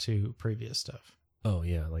callback to previous stuff, Oh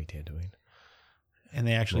yeah, I like Tatooine. and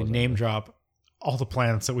they actually Well done. name drop all the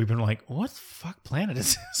planets that we've been like, what the fuck planet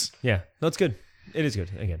is this? Yeah, no, it's good. It is good.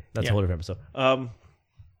 Again, that's Yeah. a whole different episode.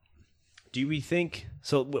 Do we think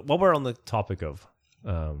so? While we're on the topic of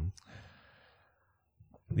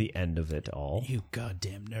the end of it all, You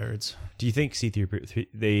goddamn nerds. do you think C3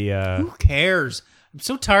 they Who cares? I'm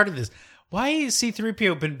so tired of this. Why has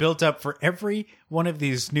C-3PO been built up for every one of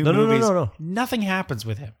these new No. movies? Nothing happens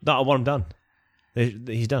with him. no, I want him done.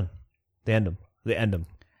 He's done. They end him.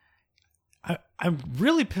 I'm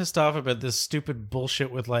really pissed off about this stupid bullshit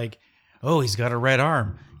with like, oh, he's got a red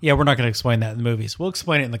arm. Yeah, we're not going to explain that in the movies. We'll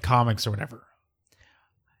explain it in the comics or whatever.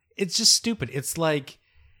 It's just stupid. It's like,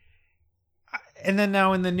 and then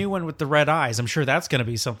now in the new one with the red eyes, I'm sure that's going to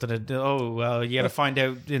be something to do. Oh, well, you got to find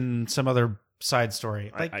out in some other side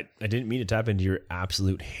story. Like, I didn't mean to tap into your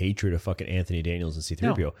absolute hatred of fucking Anthony Daniels and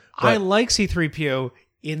C3PO. no, but I like C-3PO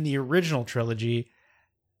in the original trilogy.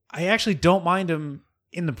 I actually don't mind him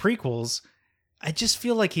in the prequels. I just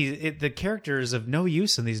feel like the character is of no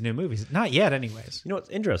use in these new movies. Not yet, anyways. You know what's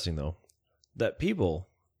interesting, though? That people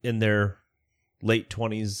in their late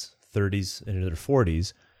 20s, 30s, and into their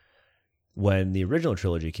 40s, when the original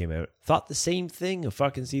trilogy came out, thought the same thing of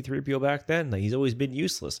fucking C-3PO back then. Like, he's always been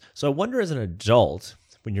useless. So I wonder, as an adult,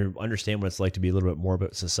 when you understand what it's like to be a little bit more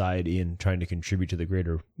about society and trying to contribute to the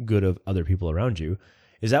greater good of other people around you,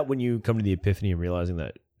 is that when you come to the epiphany and realizing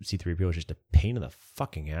that C-3PO is just a pain in the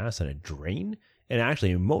fucking ass and a drain? And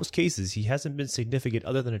actually, in most cases, he hasn't been significant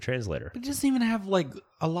other than a translator. But he doesn't even have like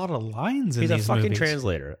a lot of lines in He's these a fucking movies.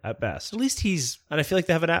 translator at best. At least he's... And I feel like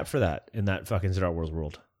they have an app for that in that fucking Star Wars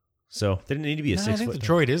world. So there didn't need to be a No, 6 I think foot. the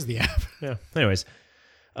droid is the app. Yeah. Anyways,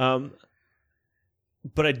 but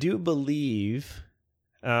I do believe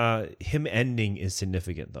him ending is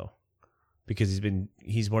significant though, because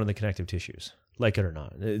he's one of the connective tissues. Like it or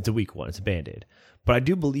not, it's a weak one. It's a Band-Aid. But I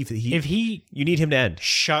do believe that you need him to end.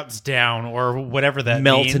 Shuts down or whatever that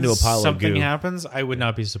Melts means, into a pile of something goo. happens, I would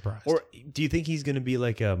not be surprised. Or do you think he's going to be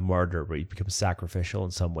like a martyr where he becomes sacrificial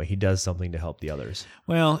in some way? He does something to help the others.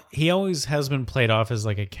 Well, he always has been played off as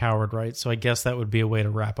like a coward, right? So I guess that would be a way to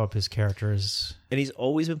wrap up his characters. And he's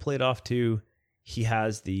always been played off too. He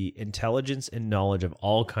has the intelligence and knowledge of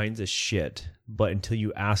all kinds of shit, but until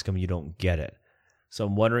you ask him, you don't get it. So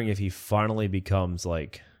I'm wondering if he finally becomes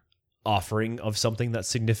like offering of something that's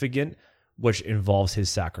significant, which involves his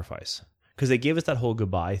sacrifice. Because they gave us that whole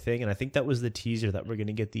goodbye thing, and I think that was the teaser that we're going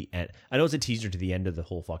to get the end. I know it's a teaser to the end of the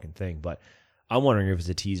whole fucking thing, but I'm wondering if it's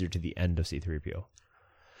a teaser to the end of C-3PO.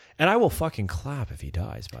 And I will fucking clap if he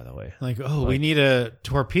dies, by the way. Like, we need a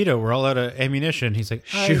torpedo. We're all out of ammunition. He's like,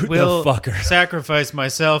 Shoot I will the fucker. sacrifice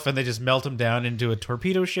myself. And they just melt him down into a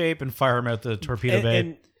torpedo shape and fire him out the torpedo bay.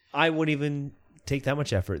 And I wouldn't even take that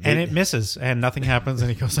much effort. And it misses, and nothing happens, and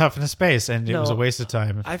he goes off into space, and it was a waste of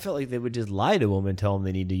time. I felt like they would just lie to him and tell him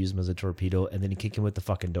they need to use him as a torpedo, and then kick him with the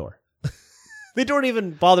fucking door. They don't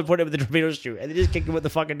even bother putting him with the torpedo chute, and they just kick him with the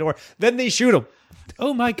fucking door. Then they shoot him.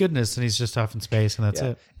 Oh my goodness! And he's just off in space, and that's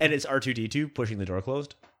it. And it's R2-D2 pushing the door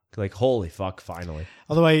closed. Like, holy fuck, finally.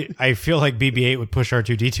 Although I feel like BB-8 would push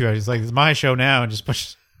R2-D2 out. He's like, it's my show now, and just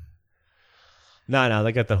push. No,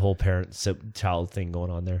 they got that whole parent-child thing going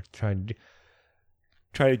on there. Trying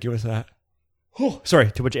to give us that. Oh,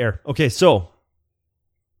 sorry, too much air. Okay, so.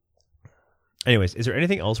 Anyways, is there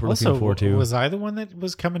anything else we're looking forward to? Was I the one that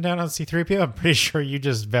was coming down on C-3PO? I'm pretty sure you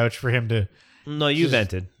just vouched for him to... No, you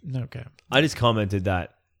vented. Okay. I just commented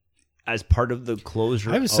that as part of the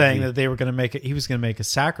closure. I was saying that they were going to he was going to make a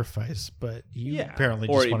sacrifice, but you apparently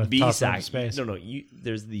just want to toss him into space. No,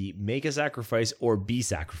 there's the make a sacrifice or be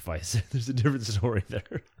sacrifice. There's a different story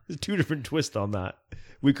there. There's two different twists on that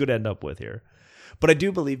we could end up with here. But I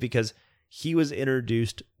do believe because he was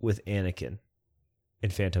introduced with Anakin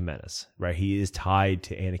in Phantom Menace, right? He is tied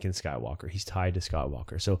to Anakin Skywalker. He's tied to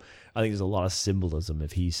Skywalker. So I think there's a lot of symbolism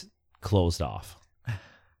if he's closed off.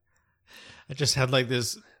 I just had like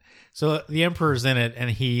this. So the Emperor's in it, and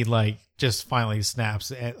he like just finally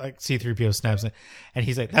snaps, and like C-3PO snaps it, and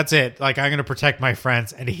he's like, "That's it. Like, I'm going to protect my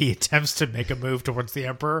friends." And he attempts to make a move towards the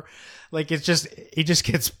Emperor. Like, he just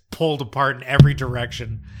gets pulled apart in every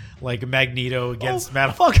direction, like Magneto against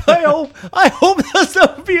Metal. Fuck! I hope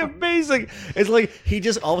that would be amazing. It's like he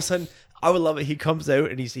just all of a sudden. I would love it. He comes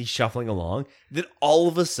out and he's shuffling along. Then all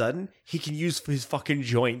of a sudden, he can use his fucking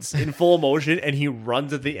joints in full motion, and he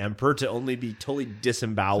runs at the Emperor to only be totally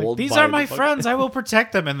disemboweled. Like, these are my friends. I will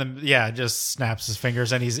protect them. And then, just snaps his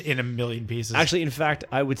fingers, and he's in a million pieces. Actually, in fact,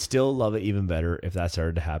 I would still love it even better if that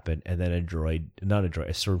started to happen, and then a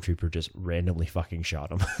stormtrooper just randomly fucking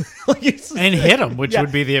shot him. And hit him, which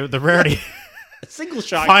would be the rarity. A single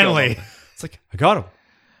shot. Finally. It's like, I got him.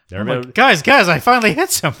 Like, guys, I finally hit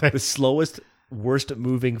something. The slowest, worst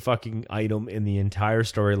moving fucking item in the entire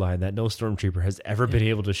storyline that no stormtrooper has ever been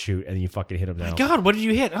able to shoot, and you fucking hit him now. God, what did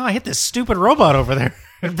you hit? Oh, I hit this stupid robot over there.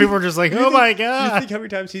 And people were just like, oh my God. You think how many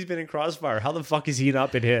times he's been in Crossfire? How the fuck has he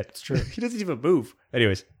not been hit? It's true. He doesn't even move.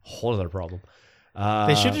 Anyways, whole other problem.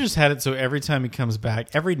 They should have just had it so every time he comes back,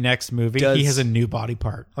 every next movie, he has a new body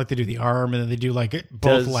part. Like they do the arm, and then they do like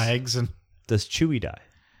both legs. And does Chewie die?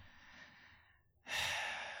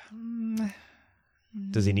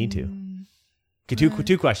 Does he need to? Okay,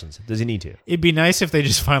 two questions. Does he need to? It'd be nice if they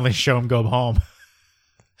just finally show him go home.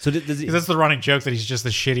 So does he? That's the running joke that he's just the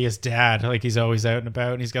shittiest dad. Like he's always out and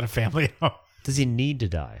about, and he's got a family at home. Does he need to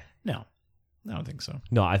die? No, I don't think so.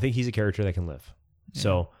 No, I think he's a character that can live. Yeah.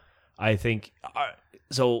 So I think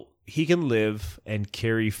so he can live and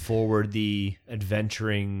carry forward the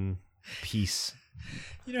adventuring piece.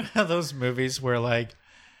 You know how those movies where like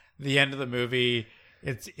the end of the movie,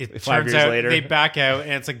 It 5 turns years out later. they back out,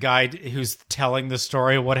 and it's a guy who's telling the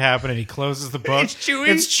story of what happened, and he closes the book. It's Chewie.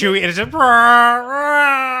 It's Chewie, and it's just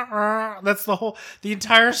that's the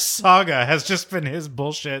entire saga has just been his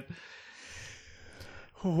bullshit,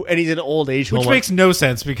 And he's in an old age which home. makes no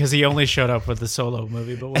sense because he only showed up with the Solo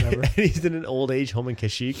movie. But whatever. And he's in an old age home in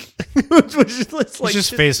Kashyyyk. Which is He's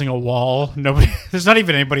just facing a wall. Nobody. There's not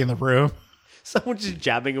even anybody in the room. someone just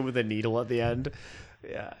jabbing him with a needle at the end.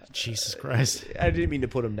 Yeah. Jesus Christ. I didn't mean to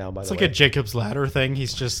put him down, by It's the like way. a Jacob's Ladder thing.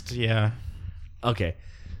 He's just Okay.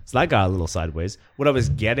 So that got a little sideways. What I was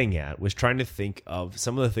getting at was trying to think of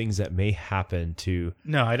some of the things that may happen to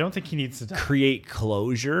No, I don't think he needs to die. create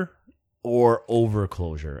closure or over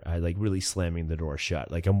closure. I like really slamming the door shut.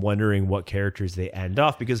 Like I'm wondering what characters they end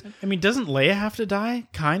off because I mean, doesn't Leia have to die?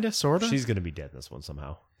 Kinda, sorta. she's going to be dead in this one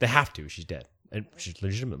somehow. They have to. She's dead. And she's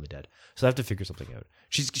legitimately dead. So they have to figure something out.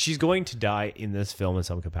 She's going to die in this film in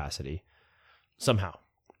some capacity. Somehow.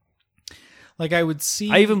 like I would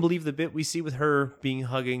see. I even believe the bit we see with her being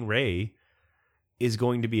hugging Rey is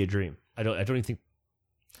going to be a dream. I don't think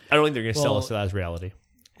they're going to sell us that as reality.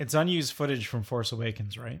 It's unused footage from Force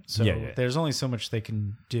Awakens, right? So Yeah. there's only so much they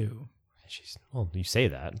can do. Well, you say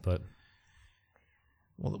that, but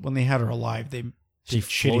Well, when they had her alive, they She did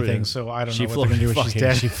shitty floated- things. So I don't she know what they're gonna do when she's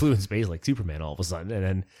dead. She flew in space like Superman all of a sudden, and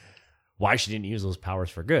then why she didn't use those powers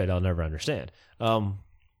for good, I'll never understand. But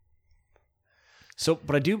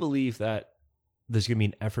I do believe that there's going to be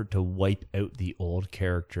an effort to wipe out the old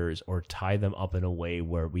characters or tie them up in a way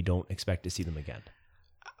where we don't expect to see them again.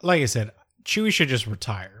 Like I said, Chewie should just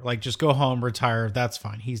retire. Like, just go home, retire. That's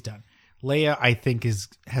fine. He's done. Leia, I think,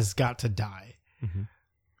 has got to die.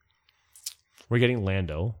 We're getting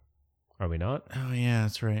Lando, are we not? Oh yeah,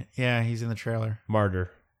 that's right. Yeah, he's in the trailer.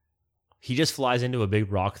 Martyr. He just flies into a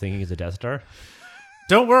big rock thinking he's a Death Star.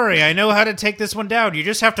 Don't worry, I know how to take this one down. You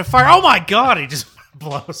just have to fire. Oh my god, he just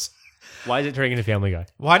blows. Why is it turning into Family Guy?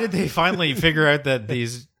 Why did they finally figure out that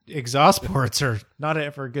these exhaust ports are not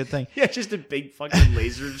ever a good thing? Yeah, just a big fucking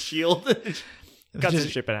laser shield. Cuts the Just-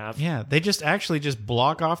 ship in half. Yeah, they just actually just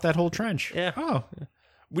block off that whole trench. Yeah. Oh,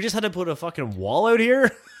 We just had to put a fucking wall out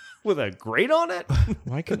here with a grate on it.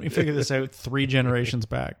 why couldn't we figure this out 3 generations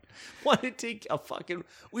back? Why did it take a fucking...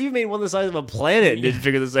 We've made one the size of a planet and didn't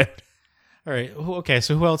figure this out. All right. Okay.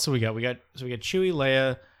 So who else do we got? We got Chewie,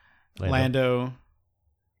 Leia, Lando,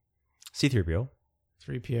 C-3PO.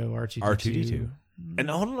 3PO, R2D2. R2D2. And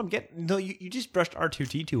hold on, I'm getting... No, you just brushed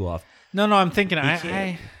R2D2 off. No, I'm thinking.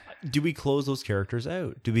 Do we close those characters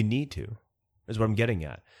out? Do we need to? Is what I'm getting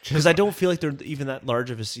at. Because I don't feel like they're even that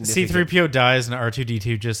large of a significant... C3PO dies and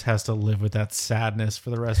R2D2 just has to live with that sadness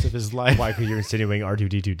for the rest of his life. Why? Because you're insinuating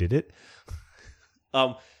R2D2 did it?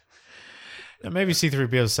 Maybe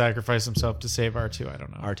C3PO sacrificed himself to save R2. I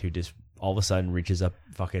don't know. R2 just all of a sudden reaches up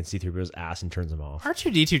fucking C-3PO's ass and turns him off.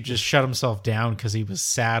 R2D2 just shut himself down because he was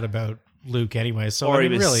sad about Luke anyway. So Or I he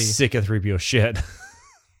mean, was really, sick of 3PO shit.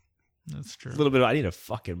 that's true. A little bit of, I need a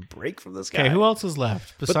fucking break from this guy. Okay, who else is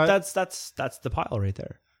left? But Besides, that's the pile right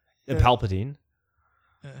there. And Palpatine.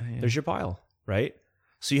 yeah. There's your pile, right?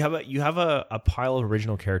 So you have a pile of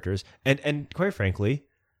original characters, and quite frankly,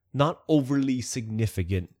 not overly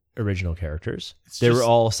significant original characters. They were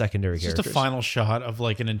all secondary It's characters. just a final shot of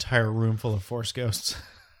like an entire room full of Force ghosts.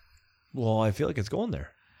 Well, I feel like it's going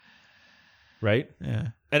there, right? Yeah.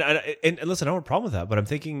 And listen, I don't have a problem with that, but I'm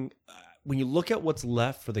thinking when you look at what's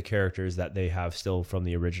left for the characters that they have still from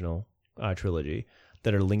the original trilogy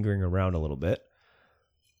that are lingering around a little bit,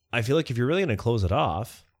 I feel like if you're really going to close it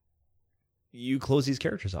off, you close these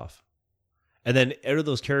characters off. And then out of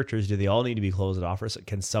those characters, do they all need to be closed off or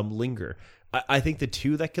can some linger? I think the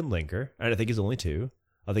two that can linger, and I think it's only two,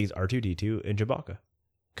 I think it's R2-D2 and Chewbacca,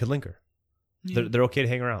 could linger. Yeah. They're okay to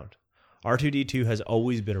hang around. R2-D2 has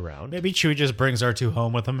always been around. Maybe Chewie just brings R2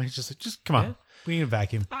 home with him. He's just like, just come on. Yeah. We need a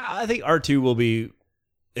vacuum. I think R2 will be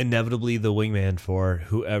inevitably the wingman for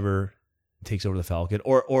whoever takes over the Falcon,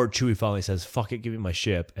 or Chewie finally says, "Fuck it, give me my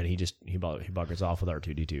ship," and he buggers off with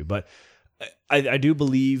R2-D2. But I do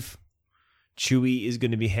believe Chewie is going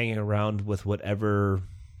to be hanging around with whatever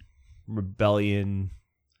rebellion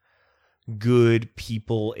good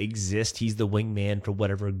people exist. He's the wingman for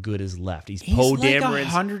whatever good is left. He's Poe like Dameron's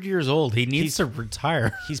 100 years old. He needs to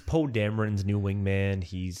retire. He's Poe Dameron's new wingman.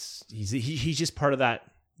 He's just part of that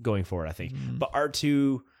going forward, I think. But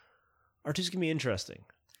R2's gonna be interesting.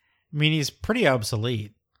 I mean, he's pretty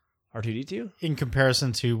obsolete R2-D2? in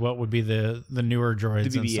comparison to what would be the newer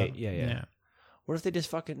droids. The and BB-8, stuff. yeah. What if they just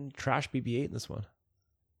fucking trash BB-8 in this one?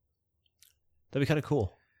 That'd be kind of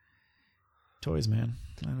cool. Toys, man.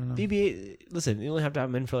 I don't know. BB-8, listen, you only have to have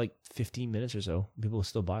them in for like 15 minutes or so. People will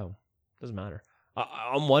still buy them. Doesn't matter.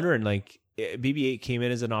 I'm wondering, like, BB-8 came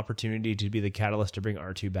in as an opportunity to be the catalyst to bring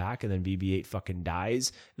R2 back, and then BB-8 fucking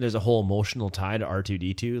dies. And there's a whole emotional tie to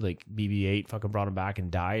R2-D2. Like, BB-8 fucking brought him back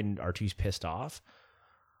and died, and R2's pissed off.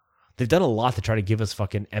 They've done a lot to try to give us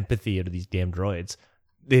fucking empathy out of these damn droids.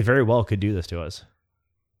 They very well could do this to us.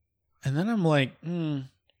 And then I'm like,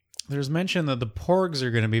 there's mention that the Porgs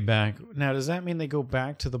are going to be back. Now, does that mean they go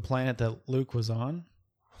back to the planet that Luke was on?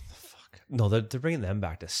 No, they're bringing them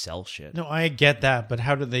back to sell shit. No, I get that, but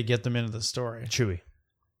how did they get them into the story? Chewie.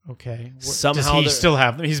 Okay. Somehow does he still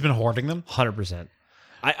have them? He's been hoarding them? 100%.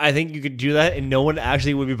 I think you could do that and no one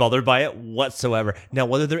actually would be bothered by it whatsoever. Now,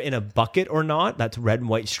 whether they're in a bucket or not, that's red and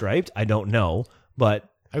white striped, I don't know. But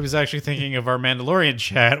I was actually thinking of our Mandalorian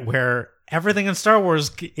chat where everything in Star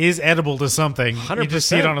Wars is edible to something. 100%. You just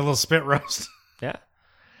see it on a little spit roast. yeah.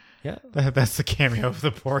 Yeah. That's the cameo of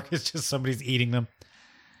the pork. It's just somebody's eating them.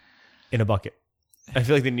 In a bucket. I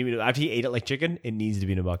feel like they need after you ate it like chicken, it needs to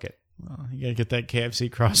be in a bucket. Well, you gotta get that KFC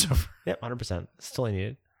crossover. Yeah, 100%. It's totally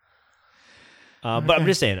needed. But I'm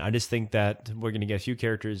just saying, I just think that we're going to get a few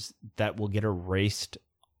characters that will get erased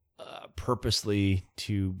purposely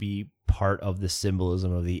to be part of the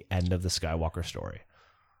symbolism of the end of the Skywalker story.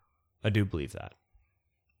 I do believe that.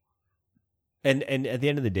 And at the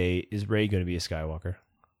end of the day, is Rey going to be a Skywalker?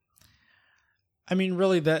 I mean,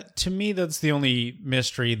 really, that to me, that's the only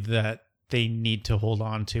mystery that they need to hold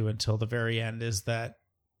on to until the very end. Is that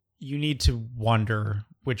you need to wonder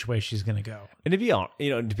which way she's going to go. And to be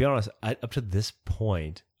honest, up to this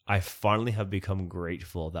point, I finally have become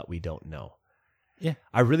grateful that we don't know. Yeah,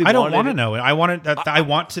 I don't want to know it. I want it. I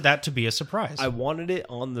want that to be a surprise. I wanted it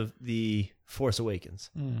on the Force Awakens.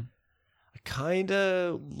 I kind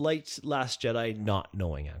of liked Last Jedi not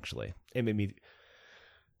knowing. Actually, it made me.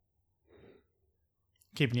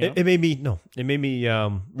 Keeping you it made me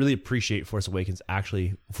really appreciate Force Awakens.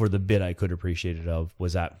 Actually, for the bit I could appreciate it of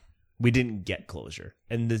was that we didn't get closure,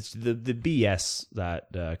 and the BS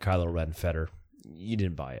that Kylo Ren fed her, you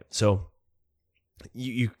didn't buy it. So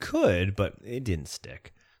you could, but it didn't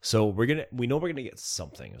stick. So we know we're gonna get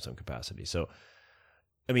something of some capacity. So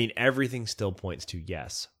I mean, everything still points to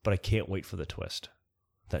yes, but I can't wait for the twist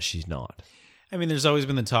that she's not. I mean, there's always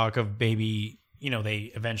been the talk of maybe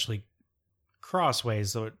they eventually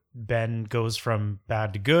crossways, so Ben goes from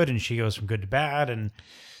bad to good and she goes from good to bad, and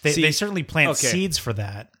they certainly plant seeds for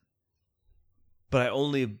that. But I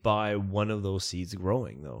only buy one of those seeds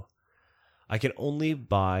growing, though. I can only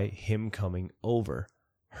buy him coming over.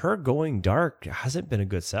 Her going dark hasn't been a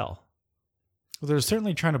good sell. Well, they're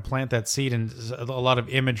certainly trying to plant that seed and a lot of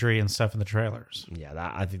imagery and stuff in the trailers.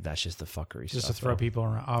 Yeah, I think that's just the fuckery stuff. Just to throw people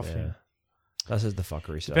off. Yeah. That's just the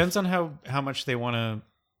fuckery stuff. Depends on how much they want to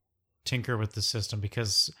tinker with the system,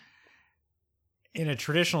 because in a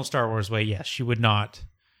traditional Star Wars way, yes, she would not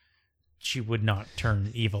turn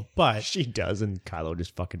evil, but she does, and Kylo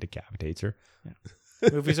just fucking decapitates her.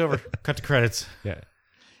 Yeah. Movie's over. Cut to credits. Yeah.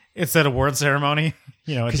 It's that award ceremony,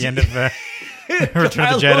 at the end of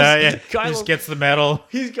Return of the Jedi. Yeah, he just gets the medal.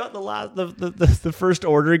 He's got the First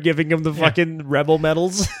Order giving him the fucking rebel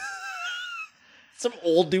medals. Some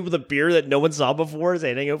old dude with a beard that no one saw before is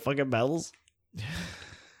handing out fucking medals.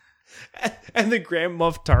 And the Grand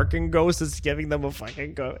Moff Tarkin ghost is giving them a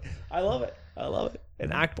fucking go. I love it.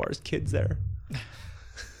 And Akbar's kid's there.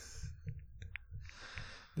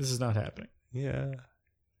 This is not happening. Yeah.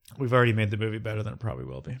 We've already made the movie better than it probably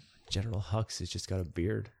will be. General Hux has just got a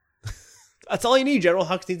beard. That's all you need. General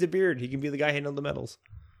Hux needs a beard. He can be the guy handling the medals.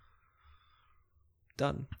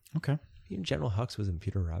 Done. Okay. Even General Hux was in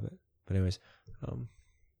Peter Rabbit. But anyways.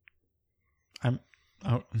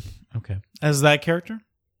 Okay. As that character?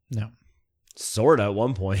 No. Sorta at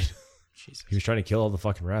one point. Jesus. He was trying to kill all the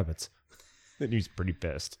fucking rabbits. And he was pretty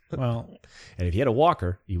pissed. Well. And if he had a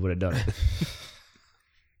walker, he would have done it.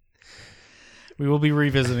 We will be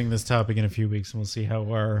revisiting this topic in a few weeks, and we'll see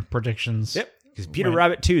how our predictions. Yep. Because Peter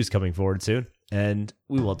Rabbit 2 is coming forward soon. And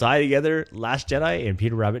we will tie together Last Jedi and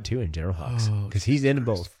Peter Rabbit 2 and General Hux. Because he's in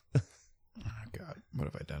both. Oh, God. What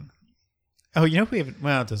have I done? Oh, we haven't.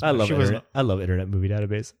 Well, it doesn't matter. I love Internet Movie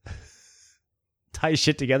Database. Tie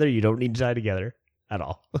shit together you don't need to tie together at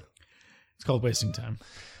all. It's called wasting time.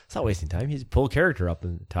 It's not wasting time. He's pull a character up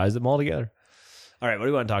and ties them all together. All right, what do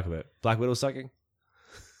you want to talk about? Black Widow sucking?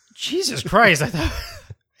 Jesus Christ. I thought,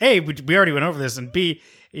 A, we already went over this, and B,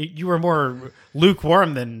 you were more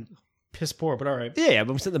lukewarm than piss poor, but all right. Yeah,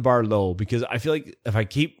 but I'm setting the bar low because I feel like if I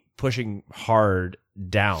keep pushing hard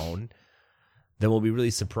down, then we'll be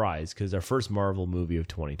really surprised because our first Marvel movie of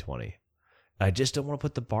 2020. I just don't want to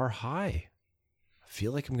put the bar high. I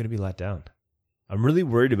feel like I'm going to be let down. I'm really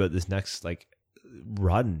worried about this next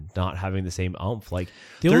run not having the same oomph. Like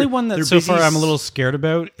The only one that so far I'm a little s- scared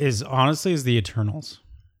about is the Eternals.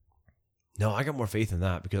 No, I got more faith in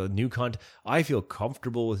that because new content. I feel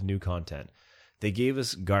comfortable with new content. They gave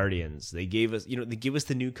us Guardians. They gave us, they give us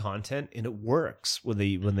the new content, and it works when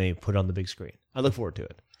they put it on the big screen. I look forward to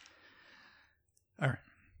it. All right.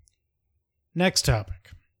 Next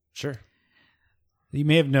topic. Sure. You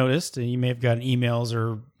may have noticed, and you may have gotten emails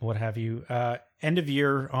or what have you. End of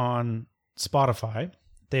year on Spotify,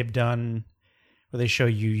 they've done where they show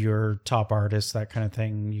you your top artists, that kind of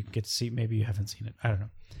thing. You get to see. Maybe you haven't seen it. I don't know.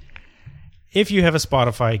 If you have a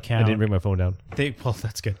Spotify account, I didn't bring my phone down. well,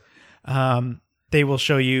 that's good. They will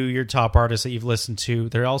show you your top artists that you've listened to.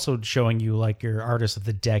 They're also showing you like your artists of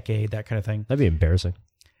the decade, that kind of thing. That'd be embarrassing.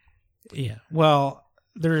 Yeah. Well,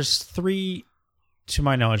 there's three, to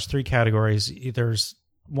my knowledge, three categories. There's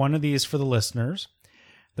one of these for the listeners.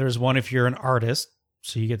 There's one if you're an artist,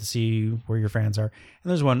 so you get to see where your fans are. And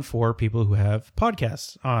there's one for people who have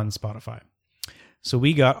podcasts on Spotify. So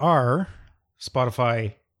we got our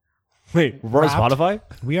Spotify. Wait, we're on Wrapped. Spotify?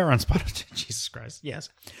 We are on Spotify. Jesus Christ. Yes.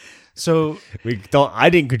 So I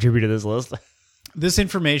didn't contribute to this list. this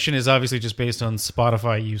information is obviously just based on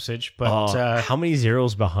Spotify usage, but How many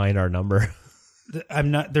zeros behind our number?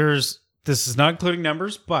 this is not including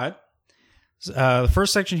numbers, but the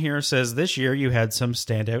first section here says this year you had some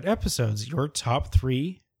standout episodes, your top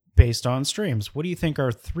 3 based on streams. What do you think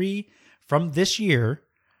our 3 from this year,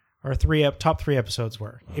 our top 3 episodes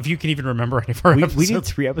were? If you can even remember any of our episodes. We did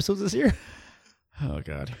 3 episodes this year? Oh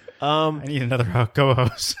God. I I need another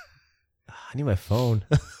co-host. need my phone.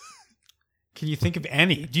 Can you think of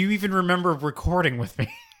any? Do you even remember recording with me?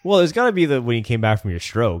 Well, there's got to be when you came back from your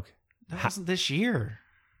stroke. That wasn't this year.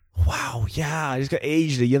 Wow, yeah, I just got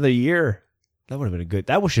aged the other year. That would have been a good.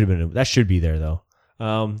 That should be there though.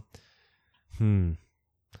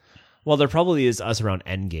 Well, there probably is us around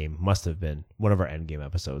Endgame. Must have been one of our Endgame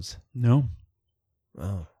episodes. No.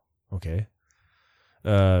 Oh, okay.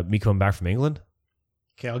 Me coming back from England.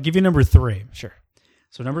 Okay, I'll give you number 3. Sure.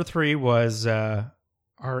 So number 3 was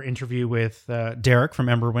our interview with Derek from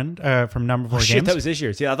Emberwind, from Number 4 Games. Shit, that was this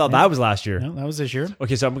year. See, I thought that was last year. No, that was this year.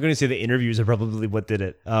 Okay, so I'm going to say the interviews are probably what did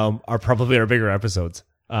it. Are probably our bigger episodes.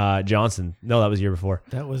 Johnson. No, that was the year before.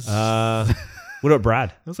 That was What about Brad?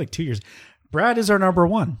 that was like 2 years. Brad is our number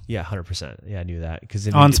 1 Yeah, 100%. Yeah, I knew that because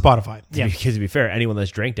on Spotify. Yeah, Because to be fair, anyone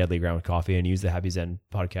that's drank Deadly Ground coffee and used the Happy Zen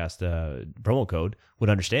podcast promo code would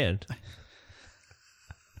understand.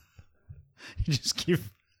 you just keep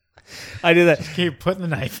I did that. putting the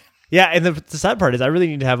knife. Yeah, and the sad part is I really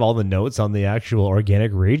need to have all the notes on the actual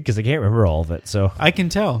organic read because I can't remember all of it. So I can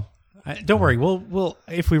tell. Don't worry. We'll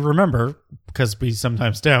if we remember, because we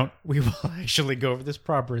sometimes don't, we will actually go over this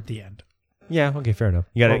proper at the end. yeah, okay, fair enough.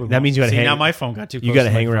 You got Or we to. That won't. means you got to See, hang. now my phone got too close. You got to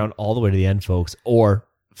to my hang phone. around all the way to the end, folks, or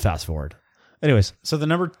fast forward. Anyways, So the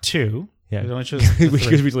number 2, yeah, we only chose the we 3.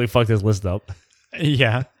 could really fuck this list up.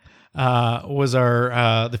 Yeah. Was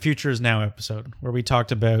our The Future Is Now episode, where we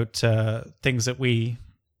talked about things that we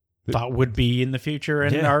thought would be in the future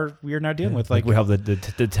and Yeah. we are now dealing with. Like we have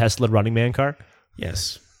the Tesla Running Man car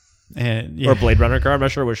yes. And or Blade Runner car. I'm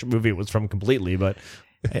not sure which movie it was from completely, but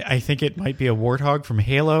I think it might be a Warthog from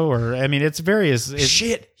Halo, or I mean, it's various.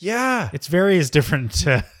 shit, yeah. It's various different.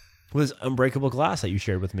 With this Unbreakable Glass that you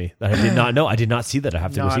shared with me that I did not know. I did not see that. I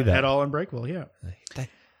have to go see Not that. at all unbreakable. Yeah.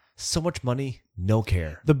 So much money, no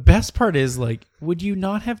care. The best part is, like, would you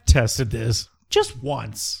not have tested this just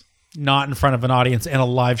once, not in front of an audience and a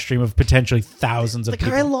live stream of potentially thousands of The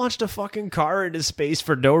people? guy launched a fucking car into space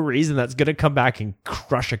for no reason that's going to come back and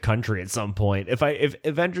crush a country at some point. If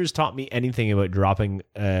Avengers taught me anything about dropping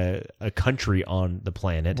a country on the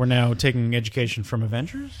planet, We're now taking education from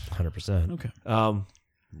Avengers. 100%. Okay.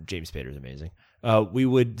 James Spader's amazing. We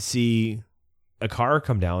would see a car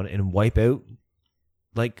come down and wipe out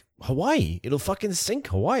like Hawaii. It'll fucking sink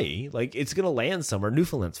Hawaii. Like it's gonna land somewhere.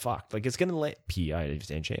 Newfoundland's fucked. Like it's gonna land. I didn't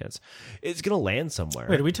stand chance. It's gonna land somewhere.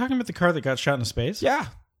 Wait, are we talking about the car that got shot into space? Yeah.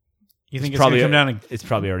 You think it's going to come down? It's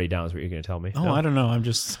probably already down. Is what you're gonna tell me? Oh, No? I don't know. I'm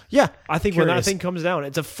just. Yeah, I think when that Curious. thing comes down,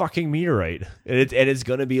 it's a fucking meteorite, and it's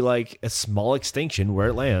gonna be like a small extinction where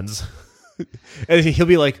it lands, and he'll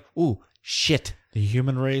be like, "Ooh, shit." The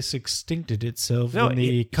human race extincted itself No, when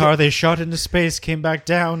the car they shot into space came back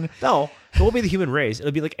down. No, it won't be the human race.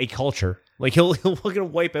 It'll be like a culture. Like he'll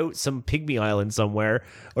fucking wipe out some pygmy island somewhere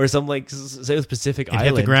or some like South Pacific It hit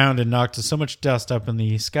island. the ground and knocked so much dust up in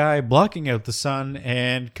the sky, blocking out the sun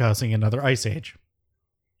and causing another ice age.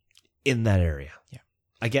 In that area. Yeah.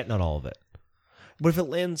 I get not all of it. What if it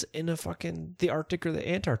lands in the Arctic or the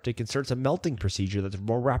Antarctic and starts a melting procedure that's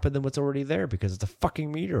more rapid than what's already there because it's a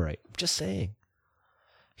fucking meteorite? I'm just saying.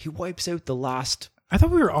 He wipes out the last. I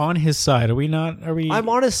thought we were on his side. Are we not? Are we? I'm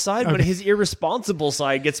on his side, but Okay. his irresponsible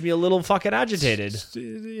side gets me a little fucking agitated.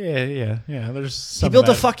 Yeah. There's some He built of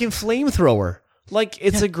a that. fucking flamethrower. Like,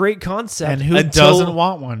 it's a great concept. And who until- doesn't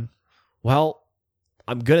want one? Well,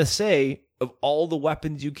 I'm going to say, of all the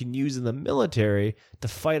weapons you can use in the military to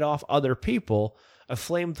fight off other people, a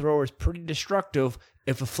flamethrower is pretty destructive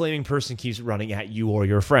if a flaming person keeps running at you or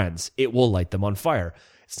your friends. It will light them on fire.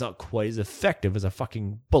 It's not quite as effective as a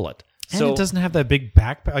fucking bullet. And it doesn't have that big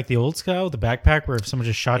backpack like the old style, the backpack where if someone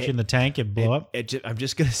just shot you in the tank, it'd blow up. I'm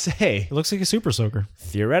just going to say, It looks like a super soaker.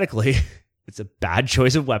 theoretically, it's a bad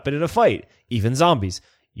choice of weapon in a fight. Even zombies.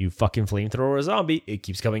 You fucking flamethrower a zombie, it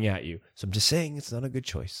keeps coming at you. So I'm just saying it's not a good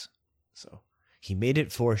choice. So he made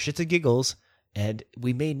it for shits and giggles, and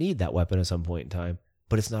we may need that weapon at some point in time,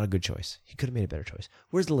 but it's not a good choice. He could have made a better choice.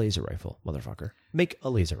 Where's the laser rifle, motherfucker? Make a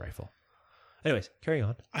laser rifle. Anyways, carry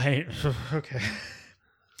on. Okay.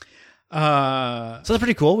 So that's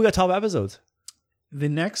pretty cool. We got top episodes. The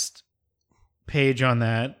next page on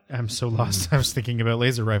that, I'm so lost. I was thinking about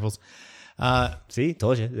laser rifles. See,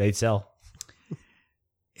 told you they'd sell.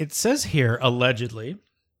 It says here, allegedly,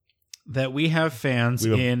 that we have fans We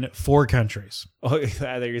have- in 4 countries. Oh, I thought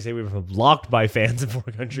you were going to say we were blocked by fans in 4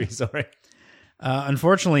 countries. All right.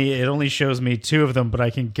 Unfortunately, it only shows me 2 of them, but I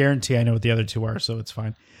can guarantee I know what the other 2 are, so it's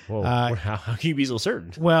fine. Whoa, how can you be so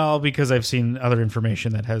certain? Well, because I've seen other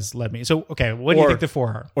information that has led me. So, okay, what do you Or- think the 4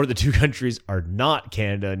 are? Or the 2 countries are not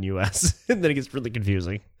Canada and US, and then it gets really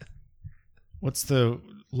confusing. What's the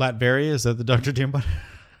Latveria? Is that the Dr. Doom one?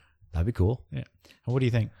 That'd be cool. Yeah. What do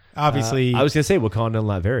you think? Obviously, I was going to say Wakanda and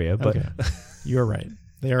Latveria, but okay. You're right.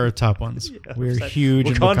 They are top ones. We're huge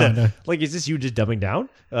in Wakanda. Wakanda. Like, is this you just dumbing down?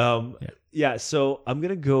 Yeah, so I'm going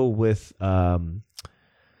to go with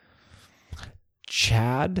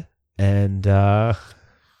Chad and Hear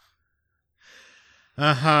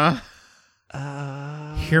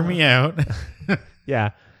me out.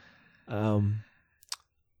 yeah.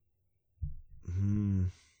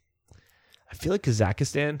 I feel like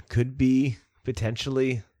Kazakhstan could be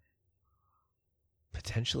potentially.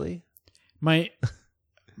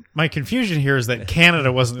 My confusion here is that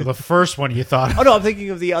Canada wasn't the first one you thought. Oh no, I'm thinking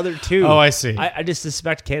of the other 2. Oh, I see. I just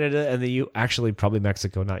suspect Canada and the actually probably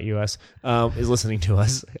Mexico, not US, is listening to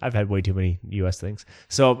us. I've had way too many US things,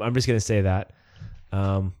 so I'm just gonna say that.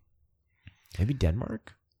 Maybe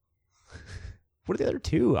Denmark. What are the other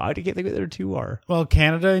 2? I can't think what the other 2 are. Well,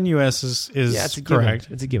 Canada and US is It's a correct.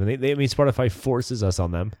 Given. It's a given. I mean, Spotify forces us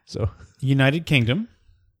on them. So United Kingdom,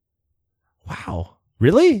 wow,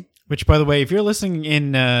 really? which, by the way, if you're listening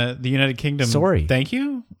in the United Kingdom, Sorry. thank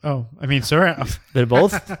you. Oh, I mean, sorry. They're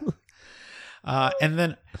both. And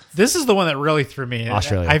then this is the one that really threw me.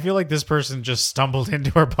 Australia. I feel like this person just stumbled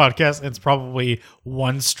into our podcast. And it's probably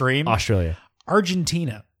one stream. Australia.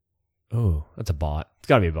 Argentina. Oh, that's a bot. It's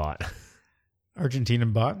got to be a bot. Argentina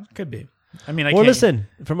bot? Could be. I mean, I Well, can't. listen,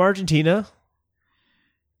 from Argentina,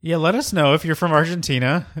 Yeah, let us know if you're from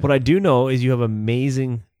Argentina. what I do know is you have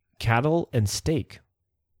amazing cattle and steak.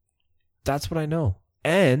 That's what I know.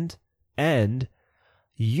 And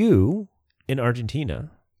you in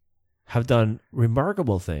Argentina have done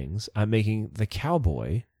remarkable things at making the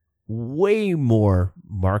cowboy way more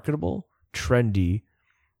marketable, trendy,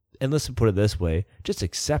 and let's put it this way, just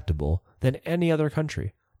acceptable than any other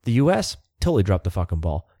country. The US totally dropped the fucking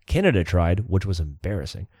ball. Canada tried, which was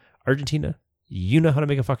embarrassing. Argentina, you know how to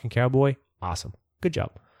make a fucking cowboy? Awesome. Good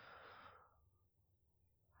job.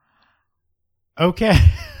 Okay.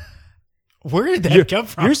 Where did that come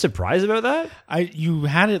from? You're surprised about that? You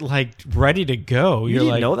had it like ready to go. You You're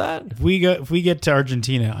didn't like, know that? if we get to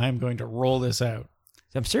Argentina, I'm going to roll this out.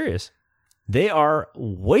 I'm serious. They are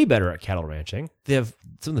way better at cattle ranching. They have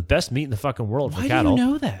some of the best meat in the fucking world for Why cattle. do you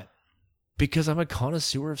know that? Because I'm a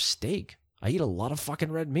connoisseur of steak. I eat a lot of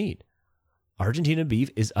fucking red meat. Argentina beef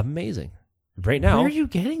is amazing. Right now, Where are you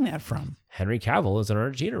getting that from? Henry Cavill is in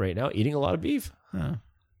Argentina right now eating a lot of beef.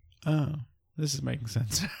 Oh, this is making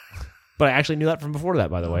sense. But I actually knew that from before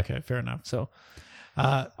that, by the way. Okay, fair enough. So,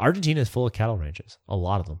 Argentina is full of cattle ranches. A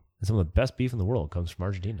lot of them. And some of the best beef in the world comes from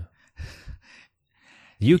Argentina.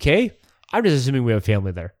 The UK, I'm just assuming we have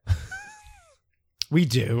family there. We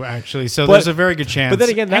do, actually. So But- there's a very good chance. but then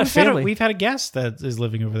again, that And family- we've had a guest that is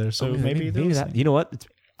living over there. So maybe they're that. listening. You know what?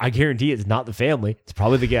 I guarantee it's not the family. It's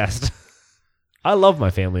probably the guest. I love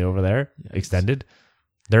my family over there. Extended.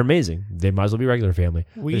 They're amazing. They might as well be regular family.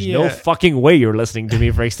 There's no fucking way you're listening to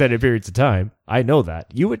me for extended periods of time. I know that.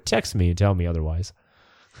 You would text me and tell me otherwise.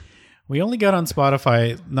 We only got on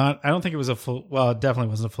Spotify. I don't think it was a full. Well, it definitely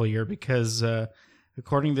wasn't a full year because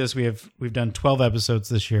according to this, we've done 12 episodes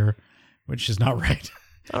this year, which is not right.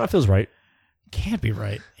 Oh, that feels right. Can't be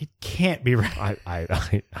right. It can't be right. I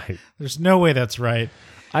There's no way that's right.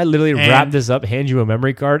 literally wrap this up, hand you a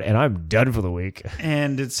memory card, and I'm done for the week.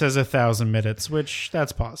 And it says 1,000 minutes, which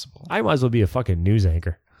that's possible. I might as well be a fucking news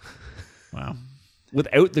anchor. Wow.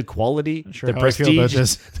 Without the quality, Sure the how I feel about prestige,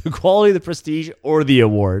 this. the quality, the prestige, or the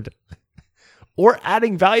award, or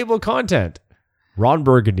adding valuable content. Ron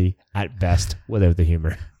Burgundy at best, without the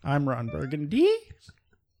humor. I'm Ron Burgundy.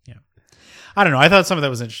 Yeah. I don't know. I thought some of that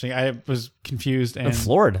was interesting. I was confused and I'm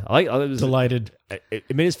floored. I was delighted.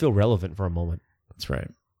 It made us feel relevant for a moment. That's right.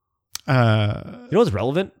 You know what's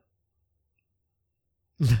relevant?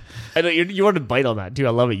 I know you wanted to bite on that too.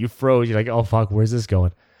 I love it. You froze. You're like, oh fuck, where's this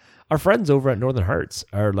going? Our friends over at Northern Hearts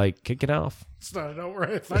are like kicking off. It's not where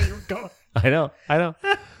I thought you were going. I know.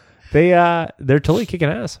 They're totally kicking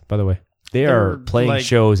ass, by the way. They're playing like-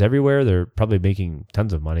 shows everywhere. They're probably making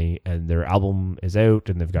tons of money, and their album is out,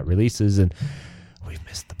 and they've got releases, and we've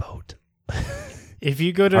missed the boat. If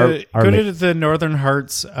you go to Our to the Northern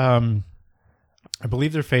Hearts, I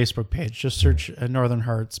believe their Facebook page, just search Northern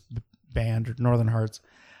Hearts band or Northern Hearts.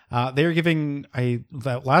 They are giving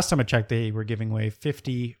last time I checked, they were giving away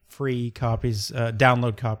 50 free copies,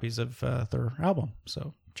 download copies of their album.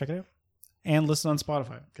 So check it out and listen on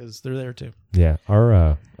Spotify because they're there too. Yeah,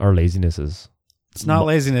 our laziness is. It's not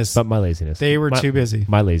laziness. But my laziness. They were too busy.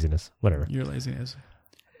 My laziness. Whatever. Your laziness.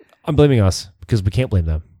 I'm blaming us because we can't blame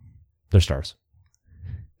them. They're stars.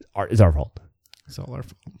 It's our fault. It's all our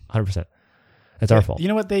fault. 100%. It's our fault. You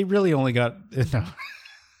know what? They really only got no.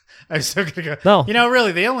 I'm still gonna go. No. You know,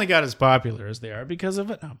 really, they only got as popular as they are because of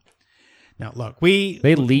it. No. Now, look, They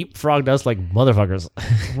leapfrogged us like motherfuckers.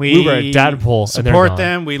 we We were a tadpole. and they're support not.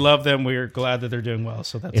 them. We love them. We're glad that they're doing well.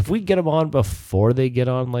 So that's If we get them on before they get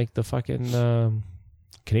on like the fucking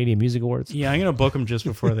Canadian Music Awards, yeah. I'm gonna book them just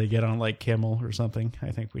before they get on like Kimmel or something.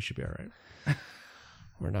 I think we should be all right.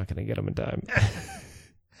 we're not going to get them in time.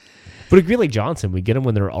 But it'd be like Johnson. We get them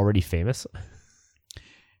when they're already famous.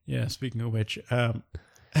 Yeah. Speaking of which,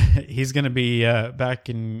 he's gonna be back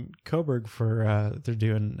in Coburg for they're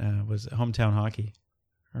doing was it hometown hockey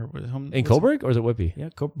or was it In Coburg, or is it Whippy? Yeah,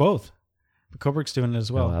 both. But Coburg's doing it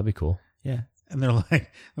as well. Oh, that'd be cool. Yeah. And they're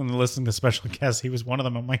like, when they're listening to special guests, he was one of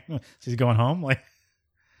them. I'm like, so he's going home? Like,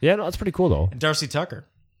 Yeah, no, that's pretty cool though. and Darcy Tucker.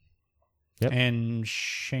 Yep. And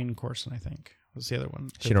Shane Corson, I think, was the other one.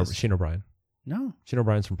 Shane O'Brien. No, Shane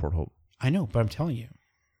O'Brien's from Port Hope. I know, but I'm telling you.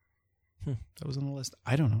 That was on the list.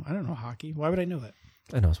 I don't know. I don't know hockey. Why would I know that?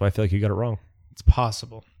 I know, so I feel like you got it wrong. It's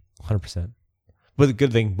possible. 100%. But the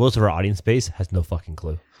good thing, most of our audience base has no fucking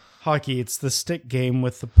clue. Hockey, it's the stick game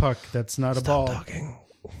with the puck that's not a ball. Talking.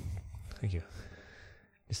 Thank you.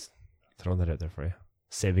 Just throwing that out there for you.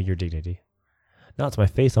 Saving your dignity. No, it's my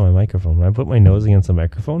face on my microphone. When I put my nose against the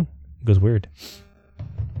microphone, it goes weird.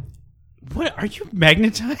 What? Are you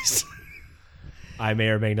magnetized? I may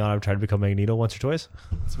or may not have tried to become Magneto once or twice.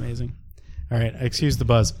 That's amazing. All right, excuse the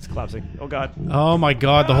buzz. It's collapsing. Oh, God. Oh, my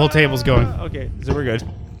God. The whole table's going. Okay, so we're good.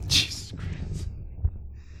 Jesus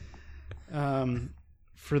Christ.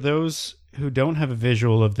 For those who don't have a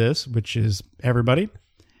visual of this, which is everybody,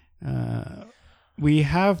 we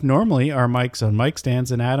have normally our mics on mic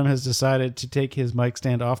stands, and Adam has decided to take his mic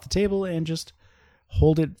stand off the table and just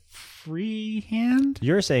hold it freehand.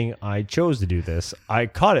 You're saying I chose to do this. I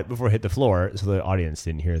caught it before it hit the floor so the audience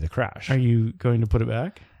didn't hear the crash. Are you going to put it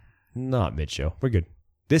back? Not mid-show. We're good.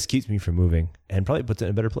 This keeps me from moving and probably puts it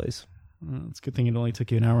in a better place. It's a good thing it only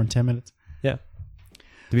took you an hour and 10 minutes. Yeah.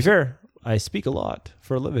 To be fair, I speak a lot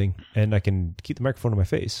for a living, and I can keep the microphone on my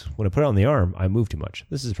face. When I put it on the arm, I move too much.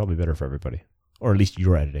 This is probably better for everybody. Or at least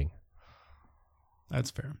you're editing. That's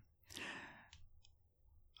fair.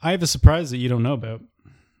 I have a surprise that you don't know about.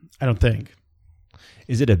 I don't think.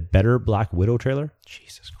 Is it a better Black Widow trailer?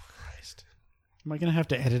 Jesus Christ. Am I going to have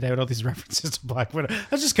to edit out all these references to Black Widow?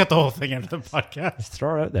 Let's just cut the whole thing out of the podcast. Just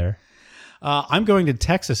throw it out there. I'm going to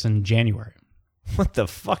Texas in January. What the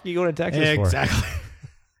fuck are you going to Texas for? Exactly.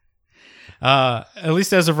 At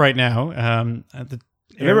least as of right now.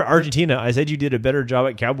 Remember Argentina? I said you did a better job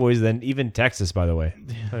at Cowboys than even Texas, by the way.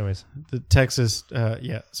 Anyways. The Texas,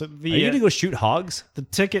 yeah. So Are you going to go shoot hogs? the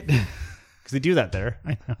ticket... Because they do that there.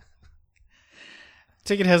 I know.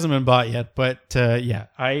 Ticket hasn't been bought yet, but yeah,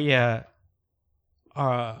 I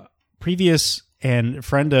previous and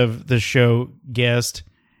friend of the show guest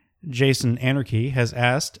Jason Anarchy has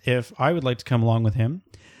asked if I would like to come along with him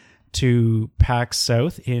to PAX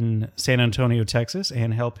South in San Antonio, Texas,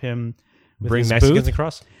 and help him with Bring his Mexicans booth.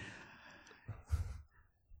 across?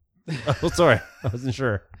 Oh, sorry. I wasn't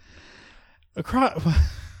sure. Across. What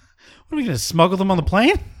are we going to smuggle them on the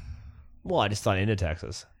plane? Well, I just thought into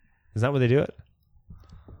Texas. Is that where they do it?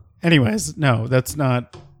 Anyways, no, that's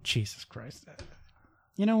not Jesus Christ.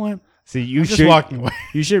 You know what? See, you Just walking away.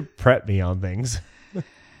 You should prep me on things.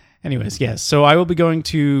 Anyways, yes. So I will be going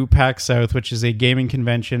to PAX South, which is a gaming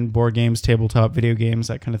convention, board games, tabletop, video games,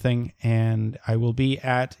 that kind of thing. And I will be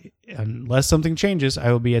at, unless something changes,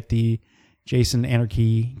 I will be at the Jason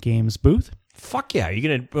Anarchy Games booth. Fuck yeah. Are you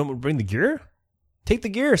going to bring the gear? Take the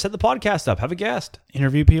gear. Set the podcast up. Have a guest.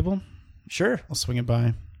 Interview people. Sure. I'll swing it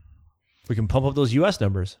by. We can pump up those U.S.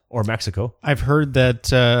 numbers. Or Mexico. I've heard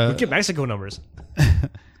that... we get Mexico numbers.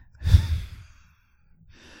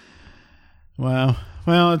 Wow.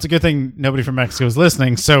 Well, it's a good thing nobody from Mexico is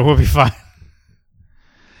listening, so we'll be fine.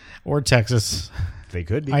 Or Texas. They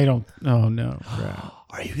could be. I don't... Oh, no. Crap.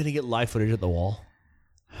 Are you going to get live footage at the wall?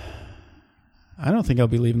 I don't think I'll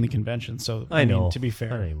be leaving the convention, so... I know. To be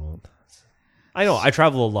fair. I know you won't. I know. I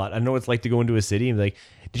travel a lot. I know what it's like to go into a city and be like,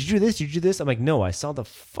 did you do this? Did you do this? I'm like, no, I saw the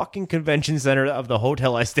fucking convention center of the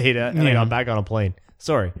hotel I stayed at, and I got back on a plane.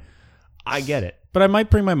 Sorry. I get it. But I might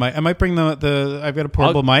bring my mic. I might bring the I've got a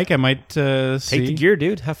portable mic. I might see. Take the gear,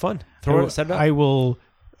 dude. Have fun. Throw it, set it up. I will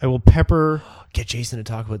pepper. Get Jason to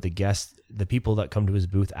talk about the guests, the people that come to his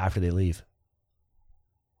booth after they leave.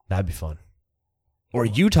 That'd be fun. Or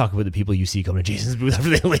you talk about the people you see come to Jason's booth after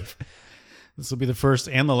they leave. This will be the first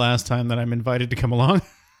and the last time that I'm invited to come along.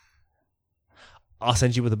 I'll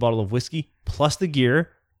send you with a bottle of whiskey plus the gear,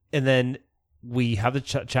 and then we have the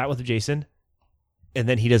chat with Jason, and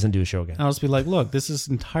then he doesn't do a show again. I'll just be like, look, this is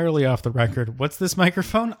entirely off the record. What's this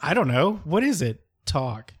microphone? I don't know. What is it?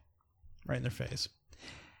 Talk. Right in their face.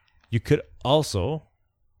 You could also,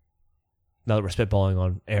 now that we're spitballing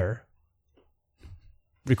on air,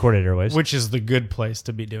 recorded airwaves. Which is the good place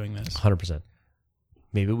to be doing this. 100%.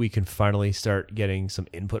 Maybe we can finally start getting some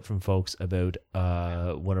input from folks about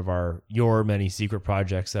one of your many secret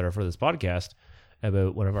projects that are for this podcast,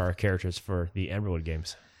 about one of our characters for the Amberwood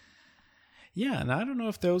games. Yeah, and I don't know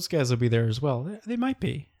if those guys will be there as well. They might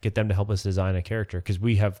be. Get them to help us design a character, because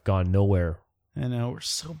we have gone nowhere. I know, we're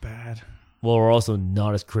so bad. Well, we're also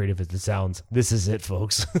not as creative as it sounds. This is it,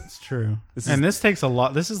 folks. It's true. This takes a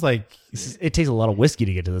lot. This is like... It takes a lot of whiskey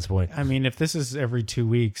to get to this point. I mean, if this is every 2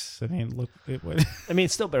 weeks, I mean, look... It would. I mean,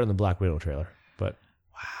 it's still better than the Black Widow trailer, but...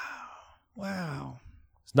 Wow.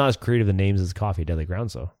 It's not as creative in names as Coffee Deadly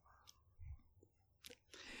Grounds, though.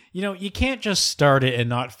 You know, you can't just start it and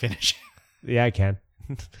not finish it. Yeah, I can.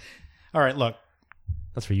 All right, look.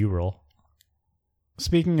 That's for you, Roll.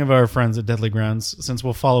 Speaking of our friends at Deadly Grounds, since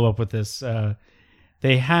we'll follow up with this,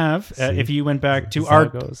 they have, if you went back to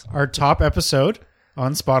our top episode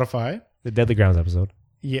on Spotify. The Deadly Grounds episode.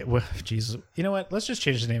 Yeah, well, Jesus. You know what? Let's just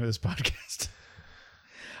change the name of this podcast.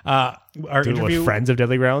 Our interview... Friends of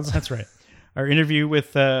Deadly Grounds? That's right. Our interview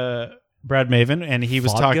with Brad Maven, and he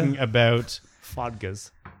was talking about... Fodga?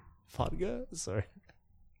 Sorry.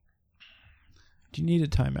 Do you need a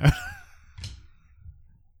timeout?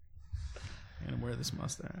 I'm going to wear this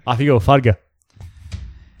mustache. Off you go, Fodga.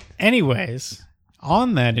 Anyways,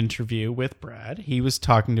 on that interview with Brad, he was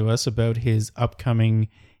talking to us about his upcoming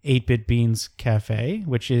 8-Bit Beans Cafe,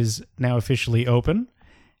 which is now officially open.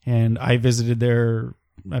 And I visited there.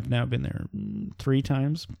 I've now been there 3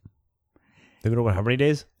 times. They've been open how many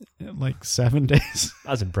days? Like 7 days.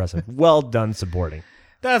 That's impressive. Well done supporting.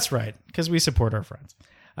 That's right, because we support our friends.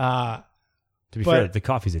 To be fair, the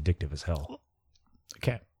coffee's addictive as hell.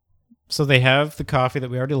 Okay. So they have the coffee that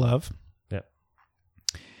we already love. Yeah.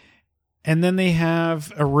 And then they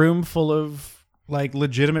have a room full of like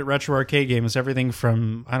legitimate retro arcade games. Everything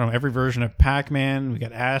from, I don't know, every version of Pac-Man. We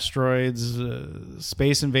got Asteroids,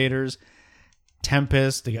 Space Invaders,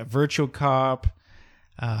 Tempest. They got Virtual Cop.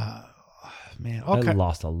 Man, I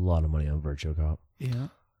lost a lot of money on Virtual Cop. Yeah.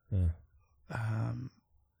 I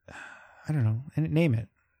don't know. And name it.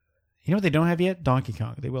 You know what they don't have yet? Donkey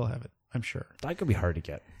Kong. They will have it, I'm sure. That could be hard to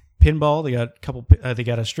get. Pinball. They got a couple. They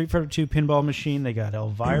got a Street Fighter 2 pinball machine. They got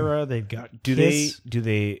Elvira. They've got. Do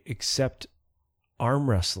they accept arm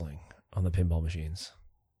wrestling on the pinball machines?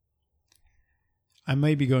 I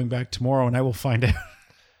may be going back tomorrow, and I will find out.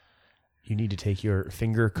 You need to take your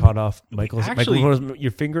finger cut off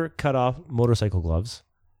your finger cut off motorcycle gloves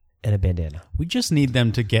and a bandana. We just need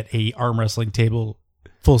them to get a arm wrestling table.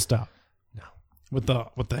 Full stop. No. With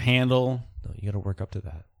the handle. No, you got to work up to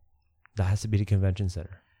that. That has to be the convention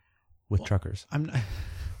center with truckers. I'm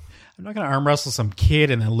not going to arm wrestle some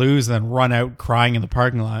kid and then lose and then run out crying in the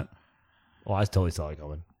parking lot. Well, I totally saw it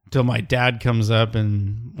coming. Till my dad comes up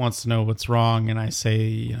and wants to know what's wrong, and I say,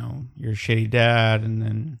 you know, you're a shitty dad, and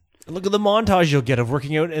then... Look at the montage you'll get of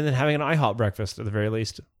working out and then having an IHOP breakfast at the very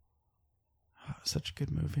least. Oh, such a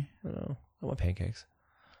good movie. I know. I want pancakes.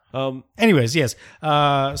 Anyways, yes.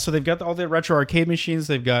 So they've got all the retro arcade machines.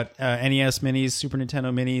 They've got NES minis, Super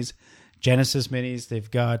Nintendo minis, Genesis minis. They've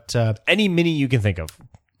got Any mini you can think of.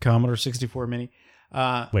 Commodore 64 mini.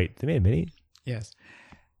 Wait, they made a mini? Yes.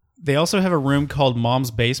 They also have a room called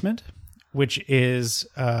Mom's Basement, which is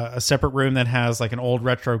a separate room that has like an old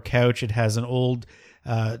retro couch. It has an old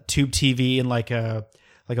tube TV and like a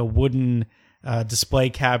wooden display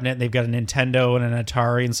cabinet. They've got a Nintendo and an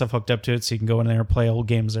Atari and stuff hooked up to it, so you can go in there and play old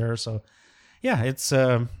games there. So, yeah, it's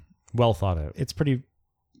Well thought out. it's pretty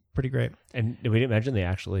great. And we didn't mention they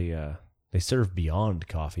actually they serve Beyond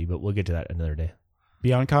Coffee, but we'll get to that another day.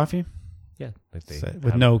 Beyond Coffee Yeah, like they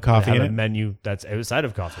with no coffee they have in a it. menu that's outside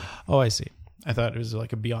of coffee. Oh, I see. I thought it was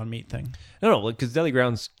like a Beyond Meat thing. No, because Deli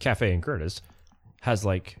Grounds Cafe in Curtis has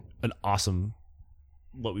like an awesome,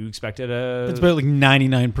 what we expected. It's about like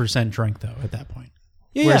 99% drink though at that point.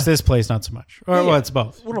 Yeah, Whereas this place not so much. Or well, it's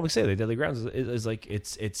both. What do we say? The Deli Grounds is like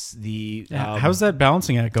it's the How's that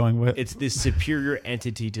balancing act going with? it's the superior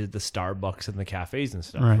entity to the Starbucks and the cafes and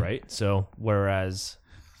stuff, Right. right? So whereas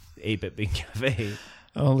 8-Bit Big Cafe.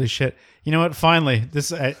 Holy shit! You know what? Finally,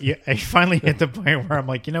 I finally hit the point where I'm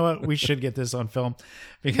like, you know what? We should get this on film,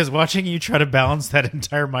 because watching you try to balance that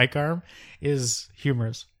entire mic arm is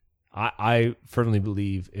humorous. I firmly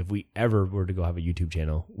believe if we ever were to go have a YouTube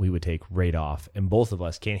channel, we would take right off, and both of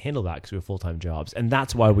us can't handle that because we have full-time jobs, and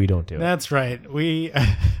that's why we don't do it. That's right. We My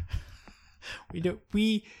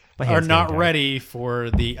are hand's not getting tired. ready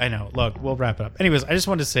for the. I know. Look, we'll wrap it up. Anyways, I just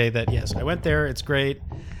wanted to say that yes, I went there. It's great.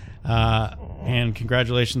 And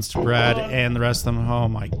congratulations to Brad and the rest of them. Oh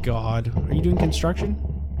my God. Are you doing construction?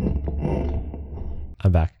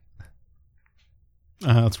 I'm back.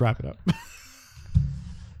 Let's wrap it up.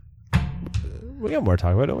 We got more to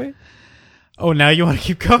talk about, don't we? Oh, now you want to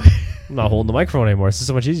keep going? I'm not holding the microphone anymore. This is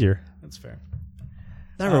so much easier. That's fair.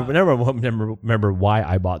 Remember why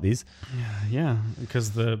I bought these. Yeah,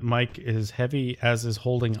 because the mic is heavy as is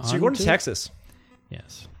holding on. So you're going to it. Texas.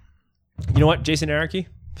 Yes. You know what, Jason Anarchy?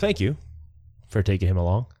 Thank you for taking him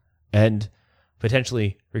along and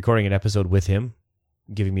potentially recording an episode with him,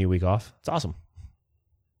 giving me a week off. It's awesome.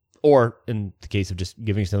 Or in the case of just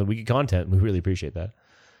giving us another week of content, we really appreciate that.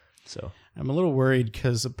 So I'm a little worried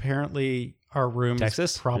because apparently our room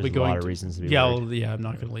Texas? is probably There's going a lot of to, reasons to be yeah, worried. well, yeah, I'm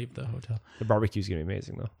not going to leave the hotel. the barbecue's going to be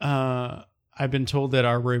amazing, though. I've been told that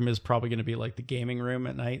our room is probably going to be like the gaming room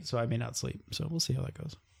at night, so I may not sleep. So we'll see how that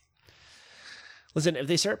goes. Listen, if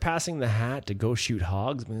they start passing the hat to go shoot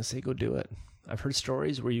hogs, I'm going to say go do it. I've heard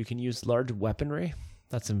stories where you can use large weaponry.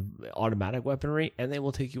 That's an automatic weaponry, and they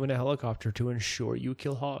will take you in a helicopter to ensure you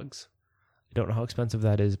kill hogs. I don't know how expensive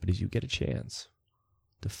that is, but if you get a chance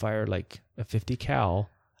to fire like a 50 cal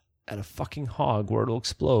at a fucking hog where it'll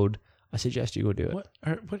explode, I suggest you go do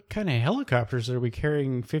it. What kind of helicopters are we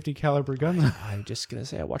carrying 50 caliber guns on? I'm just going to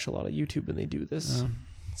say I watch a lot of YouTube and they do this. So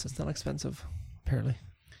it's not expensive, apparently.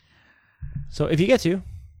 So if you get to,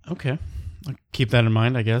 Okay. I'll keep that in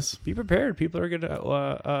mind, I guess. be prepared. People are going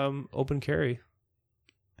to open carry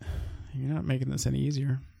You're not making this any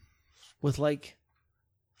easier. with like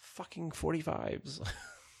fucking 45s.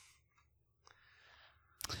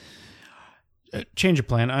 Change of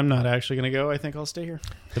plan. I'm not actually going to go. I think I'll stay here.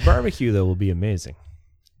 The barbecue, though, will be amazing.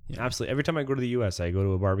 Yeah. Absolutely. Every time I go to the U.S., I go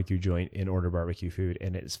to a barbecue joint and order barbecue food,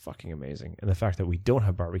 and it is fucking amazing. And the fact that we don't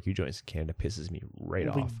have barbecue joints in Canada pisses me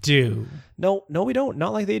right We off. do. No, we don't.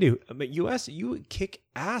 Not like they do. But U.S., you kick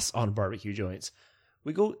ass on barbecue joints.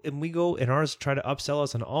 We go, and ours try to upsell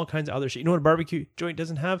us on all kinds of other shit. You know what a barbecue joint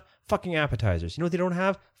doesn't have? Fucking appetizers. You know what they don't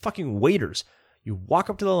have? Fucking waiters. You walk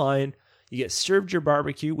up to the line, you get served your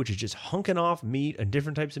barbecue, which is just hunking off meat and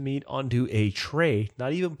different types of meat onto a tray,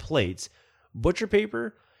 not even plates. Butcher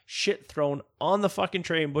paper, shit thrown on the fucking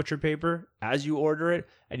tray in butcher paper as you order it,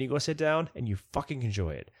 and you go sit down and you fucking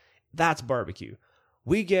enjoy it. That's barbecue.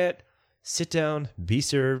 We get sit down, be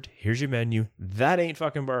served, here's your menu. That ain't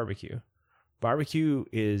fucking barbecue. Barbecue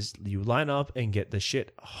is you line up and get the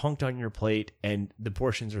shit hunked on your plate, and the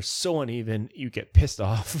portions are so uneven you get pissed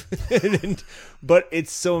off. But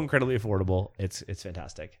it's so incredibly affordable. It's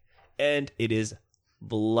fantastic, and it is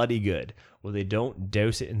bloody good. Well, they don't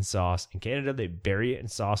douse it in sauce. In Canada, they bury it in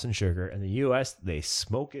sauce and sugar. In the U.S., they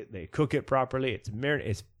smoke it, they cook it properly. It's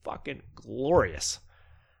marinated. It's fucking glorious.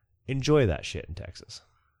 Enjoy that shit in Texas,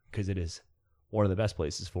 because it is one of the best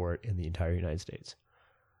places for it in the entire United States.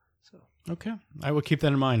 Okay. I will keep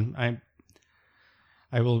that in mind.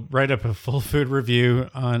 I will write up a full food review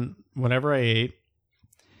on whatever I ate,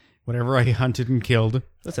 whatever I hunted and killed.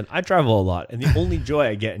 Listen, I travel a lot, and the only joy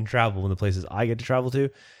I get in travel in the places I get to travel to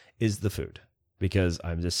is the food, because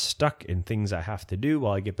I'm just stuck in things I have to do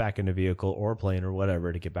while I get back in a vehicle or a plane or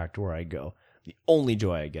whatever to get back to where I go. The only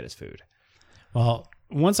joy I get is food. Well,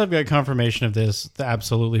 once I've got confirmation of this,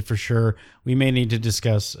 absolutely for sure, we may need to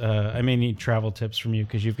discuss. I may need travel tips from you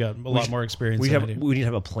because you've got a lot more experience. We than I do. need to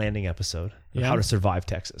have a planning episode of Yeah. how to survive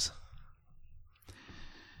Texas.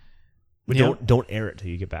 But Yeah. don't air it till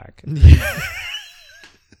you get back.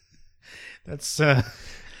 That's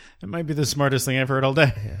it might be the smartest thing I've heard all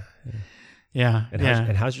day. Yeah. And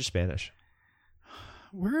how's your Spanish?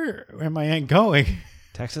 Where am I going?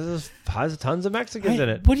 Texas has tons of Mexicans in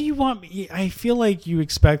it. What do you want me? I feel like you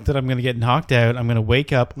expect that I'm going to get knocked out. I'm going to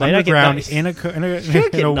wake up No, you're not underground getting in a You're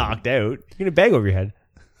not getting knocked out. You're gonna bag over your head.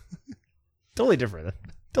 Totally different.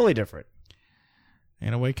 Totally different. I'm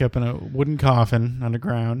going to wake up in a wooden coffin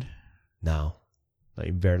underground. No, not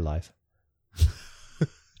even buried alive.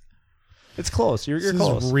 It's close. You're This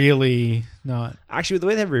close. is really not. Actually, with the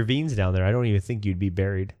way they have ravines down there, I don't even think you'd be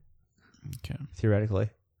buried Okay. theoretically.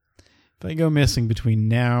 If I go missing between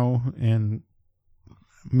now and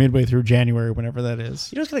midway through January, whenever that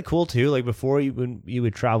is. You know, it's kind of cool too. Like before, when you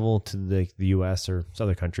would travel to the U.S. or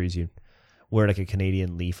other countries, you'd wear like a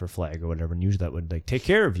Canadian leaf or flag or whatever, and usually that would like take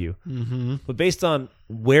care of you. Mm-hmm. But based on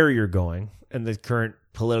where you're going and the current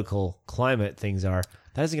political climate things are,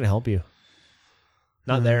 that isn't going to help you.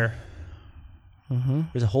 Not there. Uh-huh.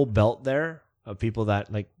 There's a whole belt there of people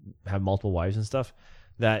that like have multiple wives and stuff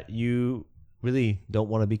that you really don't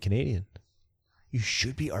want to be Canadian. You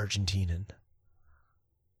should be Argentinian.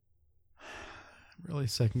 Really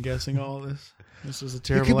second guessing all of this. This is a You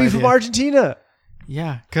terrible could be idea. from Argentina.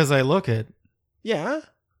 Yeah, because I look it. Yeah.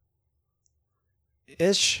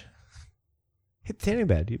 Ish. Hit the tanning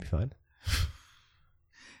bed. You'd be fine.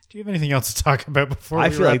 Do you have anything else to talk about before I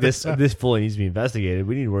we feel wrap like this up? fully needs to be investigated.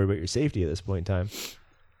 We need to worry about your safety at this point in time.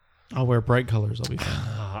 I'll wear bright colors. I'll be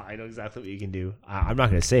fine. I know exactly what you can do. I'm not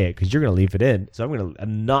going to say it because you're going to leave it in. So I'm going to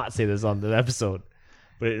not say this on the episode.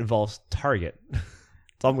 But it involves Target. That's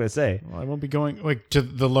all I'm going to say. Well, I won't be going like to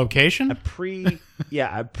the location. A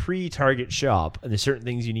pre-Target shop, and there's certain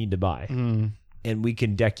things you need to buy. Mm. And we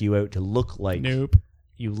can deck you out to look like Nope.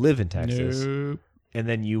 you live in Texas. Nope. And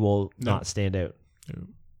then you will No. not stand out. Nope.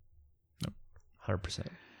 100%.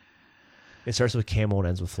 It starts with camo and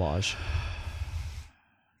ends with flage.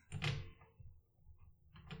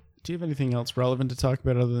 Do you have anything else relevant to talk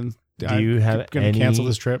about other than Do you have going any to cancel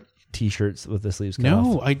this trip? T-shirts with the sleeves cut off?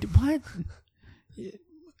 No, what?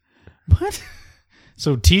 What?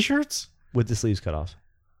 So t-shirts? With the sleeves cut off.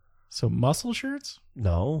 So muscle shirts?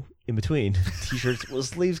 No, in between. T-shirts with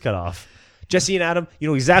sleeves cut off. Jesse and Adam, you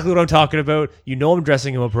know exactly what I'm talking about. You know I'm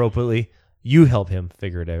dressing him appropriately. You help him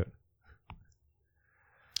figure it out.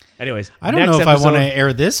 Anyways, I don't know if I want to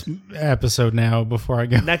air this episode now before I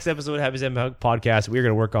go. Next episode of Happy Zen Podcast, we're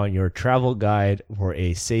going to work on your travel guide for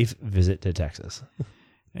a safe visit to Texas.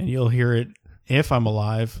 And you'll hear it, if I'm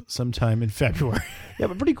alive, sometime in February. Yeah,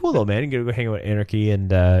 but pretty cool though, man. You can go hang out with Anarchy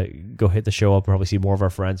and go hit the show up, probably see more of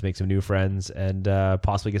our friends, make some new friends, and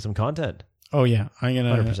possibly get some content. Oh yeah,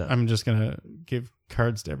 100%. I'm just gonna give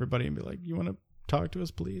cards to everybody and be like, "You want to talk to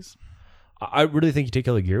us, please?" I really think you take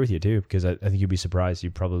all the gear with you too, because I think you'd be surprised. You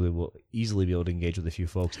probably will easily be able to engage with a few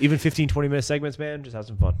folks. Even 15, 20-minute segments, man. Just have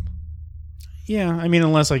some fun. Yeah, I mean,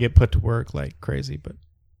 unless I get put to work like crazy, but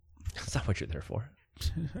That's not what you're there for.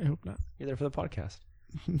 I hope not. You're there for the podcast.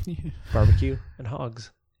 Yeah. Barbecue and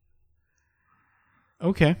hogs.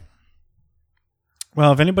 Okay.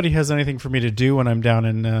 Well, if anybody has anything for me to do when I'm down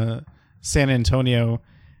in San Antonio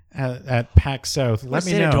at PAX South, let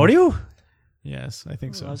me know. San Antonio? Yes, I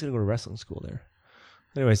think so. I was going to go to wrestling school there.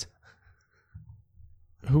 Anyways,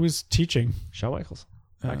 Who was teaching? Shawn Michaels.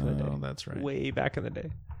 Back in the day. Oh, that's right. Way back in the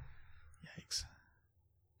day. Yikes.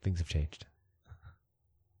 Things have changed.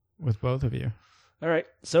 With both of you. All right.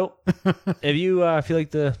 So if you feel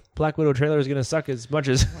like the Black Widow trailer is going to suck as much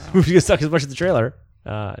as movie's going to suck as much as the trailer,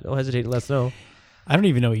 don't hesitate to let us know. I don't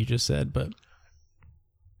even know what you just said, but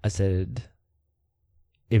I said,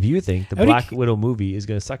 if you think the How do you- Black Widow movie is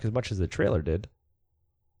going to suck as much as the trailer did,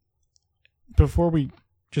 before we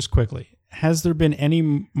just quickly, has there been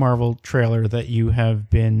any Marvel trailer that you have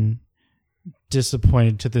been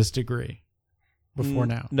disappointed to this degree before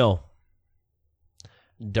now? No.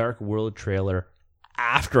 Dark World trailer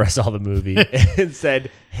after I saw the movie and said,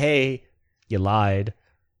 hey, you lied.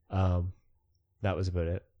 That was about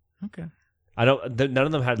it. Okay. None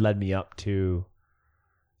of them had led me up to,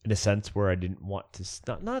 in a sense, where I didn't want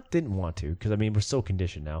to, not didn't want to, because I mean, we're so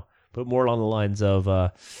conditioned now, but more along the lines of,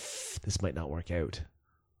 this might not work out.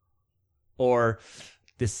 Or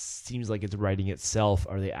this seems like it's writing itself.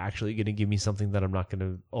 Are they actually going to give me something that I'm not going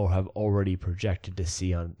to, or have already projected to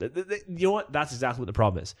see on? You know what? That's exactly what the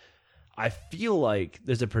problem is. I feel like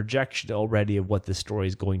there's a projection already of what this story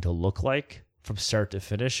is going to look like, from start to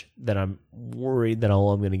finish, then I'm worried that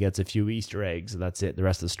all I'm going to get is a few Easter eggs, and that's it. The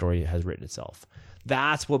rest of the story has written itself.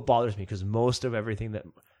 That's what bothers me, because most of everything that,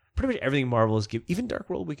 pretty much everything Marvel has given, even Dark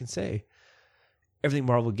World, we can say, everything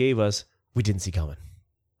Marvel gave us, we didn't see coming.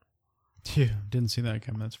 Yeah, didn't see that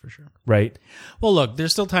coming, that's for sure. Right? Well, look,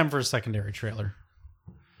 there's still time for a secondary trailer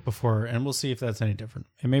before, and we'll see if that's any different.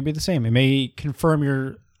 It may be the same. It may confirm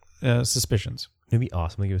your suspicions. It'd be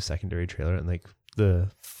awesome to give a secondary trailer, and like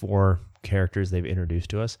the 4 characters they've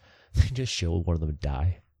introduced to us, they just show one of them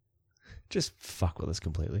die. Just fuck with us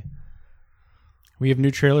completely. We have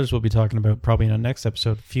new trailers we'll be talking about probably in our next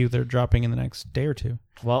episode. A few that are dropping in the next day or two.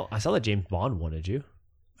 Well, I saw that James Bond one, did you?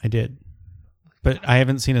 I did. But I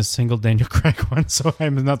haven't seen a single Daniel Craig one, so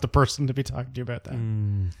I'm not the person to be talking to you about that.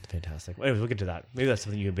 Fantastic. Well, anyways, we'll get to that. Maybe that's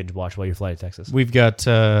something you can binge watch while you fly to Texas. We've got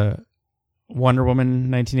Wonder Woman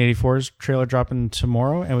 1984's trailer dropping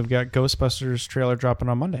tomorrow, and we've got Ghostbusters trailer dropping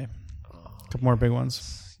on Monday. A couple more big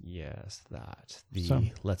ones. Yes, that.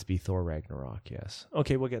 Let's Be Thor Ragnarok, yes.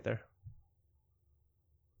 Okay, we'll get there.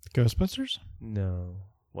 Ghostbusters? No.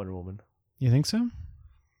 Wonder Woman. You think so?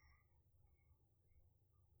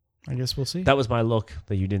 I guess we'll see. That was my look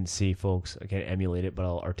that you didn't see, folks. I can't emulate it, but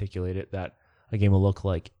I'll articulate it. That a game will look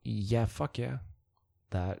like, yeah, fuck yeah.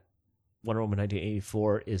 That Wonder Woman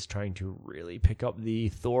 1984 is trying to really pick up the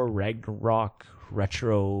Thor Ragnarok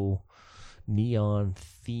retro neon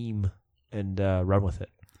theme and run with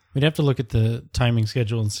it. We'd have to look at the timing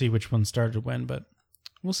schedule and see which one started when, but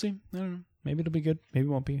we'll see. I don't know. Maybe it'll be good. Maybe it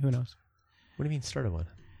won't be. Who knows? What do you mean started when?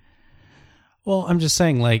 Well, I'm just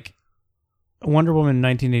saying, like, Wonder Woman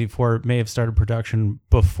 1984 may have started production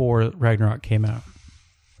before Ragnarok came out.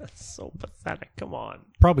 That's so pathetic. Come on.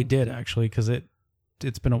 Probably did, actually, because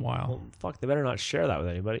it's been a while. Well, fuck, they better not share that with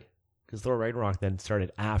anybody. Because Thor Ragnarok then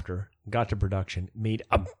started after, got to production, made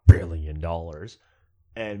 $1 billion,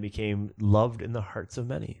 and became loved in the hearts of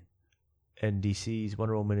many. And DC's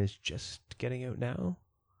Wonder Woman is just getting out now.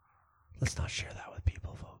 Let's not share that with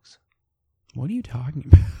people, folks. What are you talking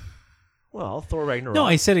about? Well, Thor Ragnarok. No,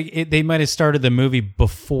 I said they might have started the movie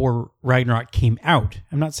before Ragnarok came out.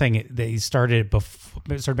 I'm not saying they started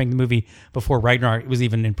making the movie before Ragnarok was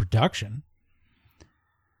even in production.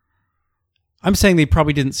 I'm saying they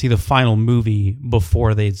probably didn't see the final movie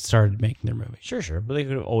before they started making their movie. Sure. But they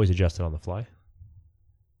could have always adjusted on the fly.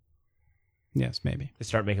 Yes, maybe. They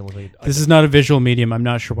start making it look like... This is not a visual medium. I'm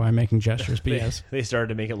not sure why I'm making gestures, but yes. They started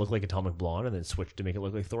to make it look like Atomic Blonde and then switched to make it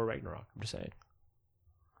look like Thor Ragnarok. I'm just saying.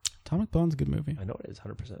 Atomic Blonde's a good movie. I know it is,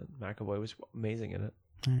 100%. McAvoy was amazing in it.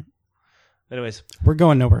 All right. Anyways. We're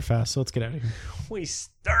going nowhere fast, so let's get out of here. We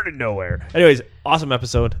started nowhere. Anyways, awesome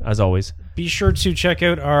episode, as always. Be sure to check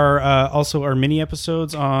out our mini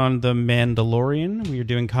episodes on The Mandalorian. We are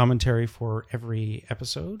doing commentary for every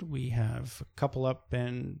episode. We have a couple up,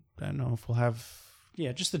 and I don't know if we'll have,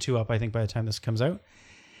 just the 2 up, I think, by the time this comes out.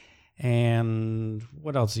 And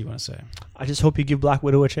what else do you want to say? I just hope you give Black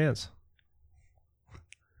Widow a chance.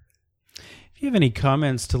 If you have any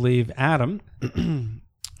comments to leave Adam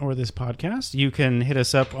or this podcast, you can hit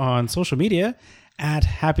us up on social media at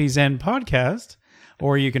Happy Zen Podcast,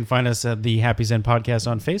 or you can find us at the Happy Zen Podcast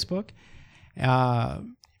on Facebook.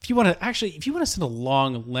 If you want to send a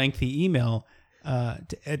long, lengthy email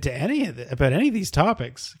to about any of these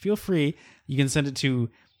topics, feel free. You can send it to,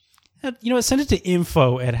 send it to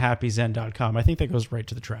info@happyzen.com. I think that goes right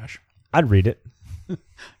to the trash. I'd read it.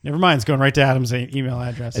 Never mind, it's going right to Adam's email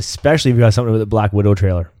address. Especially if you got something with a Black Widow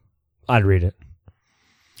trailer. I'd read it.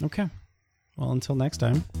 Okay. Well, until next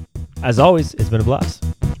time. As always, it's been a blast.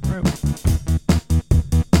 All right.